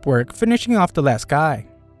cleanup work, finishing off the last guy.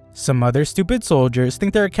 Some other stupid soldiers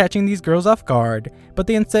think they are catching these girls off guard, but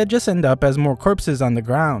they instead just end up as more corpses on the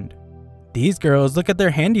ground. These girls look at their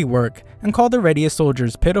handiwork and call the Redia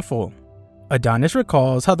soldiers pitiful. Adonis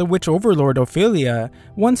recalls how the witch overlord Ophelia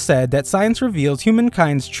once said that science reveals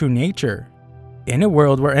humankind's true nature. In a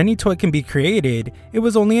world where any toy can be created, it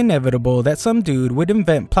was only inevitable that some dude would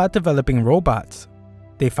invent plot-developing robots.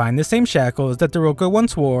 They find the same shackles that Daroka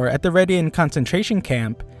once wore at the Redian concentration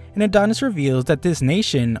camp, and Adonis reveals that this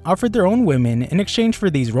nation offered their own women in exchange for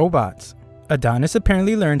these robots. Adonis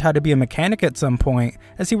apparently learned how to be a mechanic at some point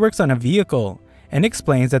as he works on a vehicle, and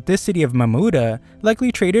explains that this city of Mamuda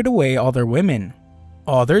likely traded away all their women.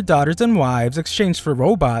 All their daughters and wives exchanged for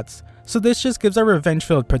robots, so this just gives our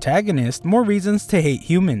revenge-filled protagonist more reasons to hate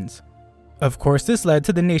humans. Of course, this led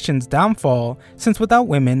to the nation's downfall, since without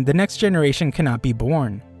women, the next generation cannot be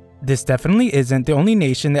born. This definitely isn't the only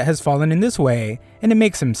nation that has fallen in this way, and it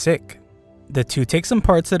makes him sick. The two take some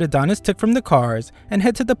parts that Adonis took from the cars and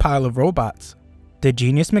head to the pile of robots. The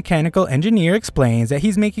genius mechanical engineer explains that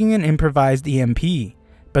he's making an improvised EMP,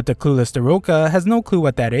 but the clueless Daroka has no clue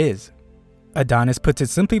what that is. Adonis puts it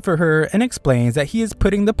simply for her and explains that he is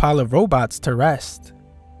putting the pile of robots to rest.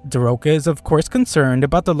 Daroka is of course concerned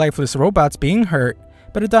about the lifeless robots being hurt,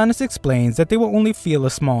 but Adonis explains that they will only feel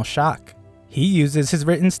a small shock. He uses his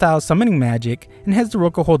written style summoning magic and has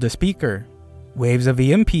Daroka hold a speaker. Waves of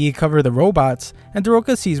EMP cover the robots, and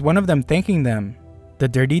Daroka sees one of them thanking them. The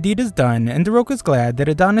dirty deed is done, and Daroka is glad that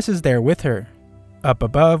Adonis is there with her. Up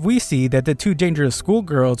above, we see that the two dangerous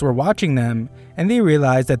schoolgirls were watching them, and they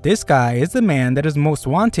realize that this guy is the man that is most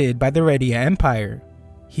wanted by the Redia Empire.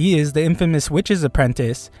 He is the infamous witch's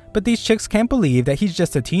apprentice, but these chicks can't believe that he's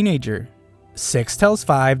just a teenager. 6 tells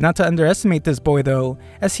 5 not to underestimate this boy though,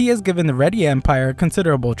 as he has given the Redia Empire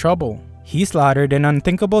considerable trouble. He slaughtered an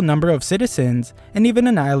unthinkable number of citizens and even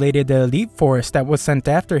annihilated the elite force that was sent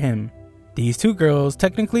after him. These two girls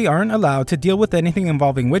technically aren't allowed to deal with anything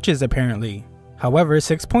involving witches apparently. However,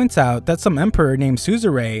 6 points out that some emperor named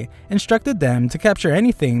Suzerae instructed them to capture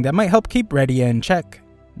anything that might help keep Redia in check.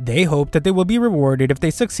 They hope that they will be rewarded if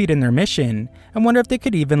they succeed in their mission, and wonder if they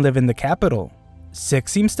could even live in the capital.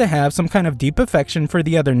 6 seems to have some kind of deep affection for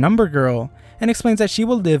the other number girl, and explains that she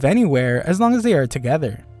will live anywhere as long as they are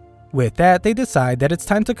together. With that, they decide that it's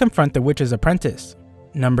time to confront the witch's apprentice.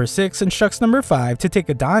 Number 6 instructs number 5 to take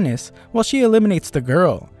Adonis while she eliminates the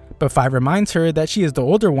girl, but 5 reminds her that she is the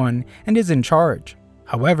older one and is in charge.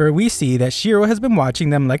 However, we see that Shiro has been watching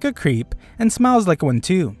them like a creep and smiles like one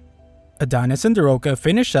too. Adonis and Daroka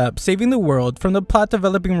finish up saving the world from the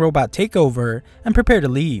plot-developing robot takeover and prepare to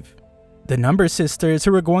leave. The Number Sisters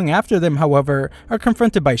who are going after them, however, are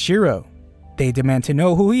confronted by Shiro. They demand to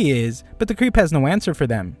know who he is, but the creep has no answer for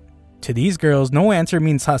them. To these girls, no answer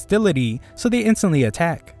means hostility, so they instantly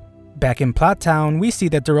attack. Back in Plot Town, we see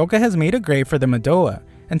that Daroka has made a grave for the Madoa,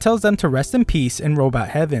 and tells them to rest in peace in Robot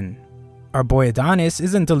Heaven. Our boy Adonis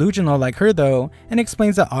isn't delusional like her though, and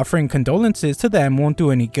explains that offering condolences to them won't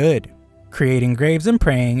do any good. Creating graves and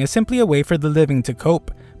praying is simply a way for the living to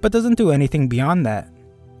cope, but doesn't do anything beyond that.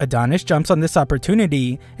 Adonis jumps on this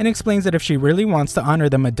opportunity and explains that if she really wants to honor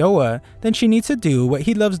the Madoa, then she needs to do what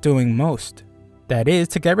he loves doing most. That is,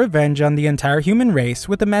 to get revenge on the entire human race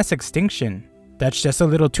with a mass extinction. That's just a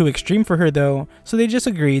little too extreme for her though, so they just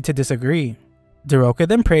agree to disagree. Daroka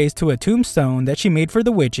then prays to a tombstone that she made for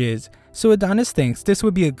the witches, so Adonis thinks this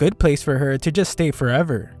would be a good place for her to just stay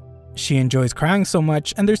forever. She enjoys crying so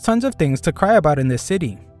much, and there's tons of things to cry about in this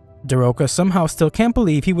city. Daroka somehow still can't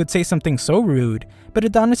believe he would say something so rude, but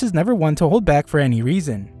Adonis is never one to hold back for any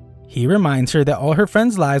reason. He reminds her that all her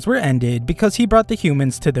friends' lives were ended because he brought the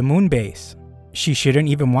humans to the moon base. She shouldn't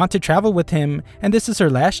even want to travel with him, and this is her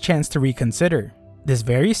last chance to reconsider. This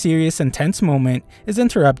very serious and tense moment is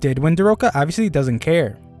interrupted when Daroka obviously doesn't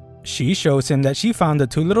care. She shows him that she found the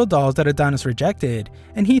 2 little dolls that Adonis rejected,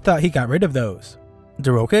 and he thought he got rid of those.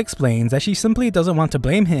 Daroka explains that she simply doesn't want to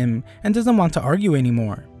blame him and doesn't want to argue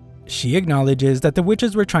anymore. She acknowledges that the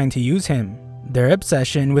witches were trying to use him. Their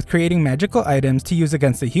obsession with creating magical items to use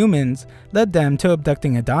against the humans led them to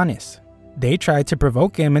abducting Adonis. They tried to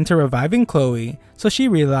provoke him into reviving Chloe, so she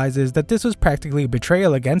realizes that this was practically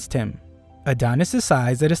betrayal against him. Adonis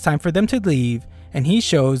decides that it's time for them to leave, and he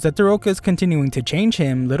shows that Daroka is continuing to change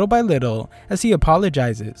him little by little as he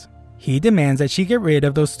apologizes. He demands that she get rid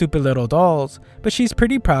of those stupid little dolls, but she's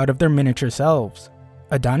pretty proud of their miniature selves.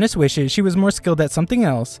 Adonis wishes she was more skilled at something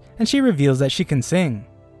else, and she reveals that she can sing.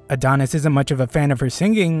 Adonis isn't much of a fan of her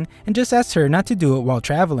singing, and just asks her not to do it while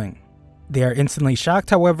traveling. They are instantly shocked,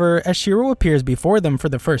 however, as Shiro appears before them for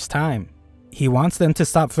the first time. He wants them to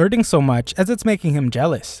stop flirting so much as it's making him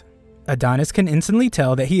jealous. Adonis can instantly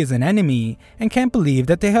tell that he is an enemy, and can't believe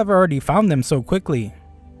that they have already found them so quickly.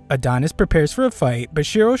 Adonis prepares for a fight, but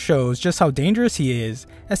Shiro shows just how dangerous he is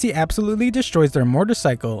as he absolutely destroys their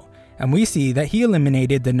motorcycle, and we see that he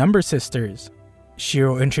eliminated the Number Sisters.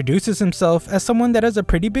 Shiro introduces himself as someone that has a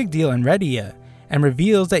pretty big deal in Redia, and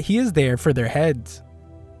reveals that he is there for their heads.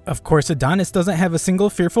 Of course, Adonis doesn't have a single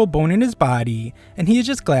fearful bone in his body, and he is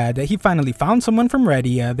just glad that he finally found someone from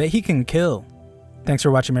Redia that he can kill. Thanks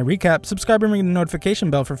for watching my recap, subscribe and ring the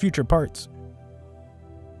notification bell for future parts.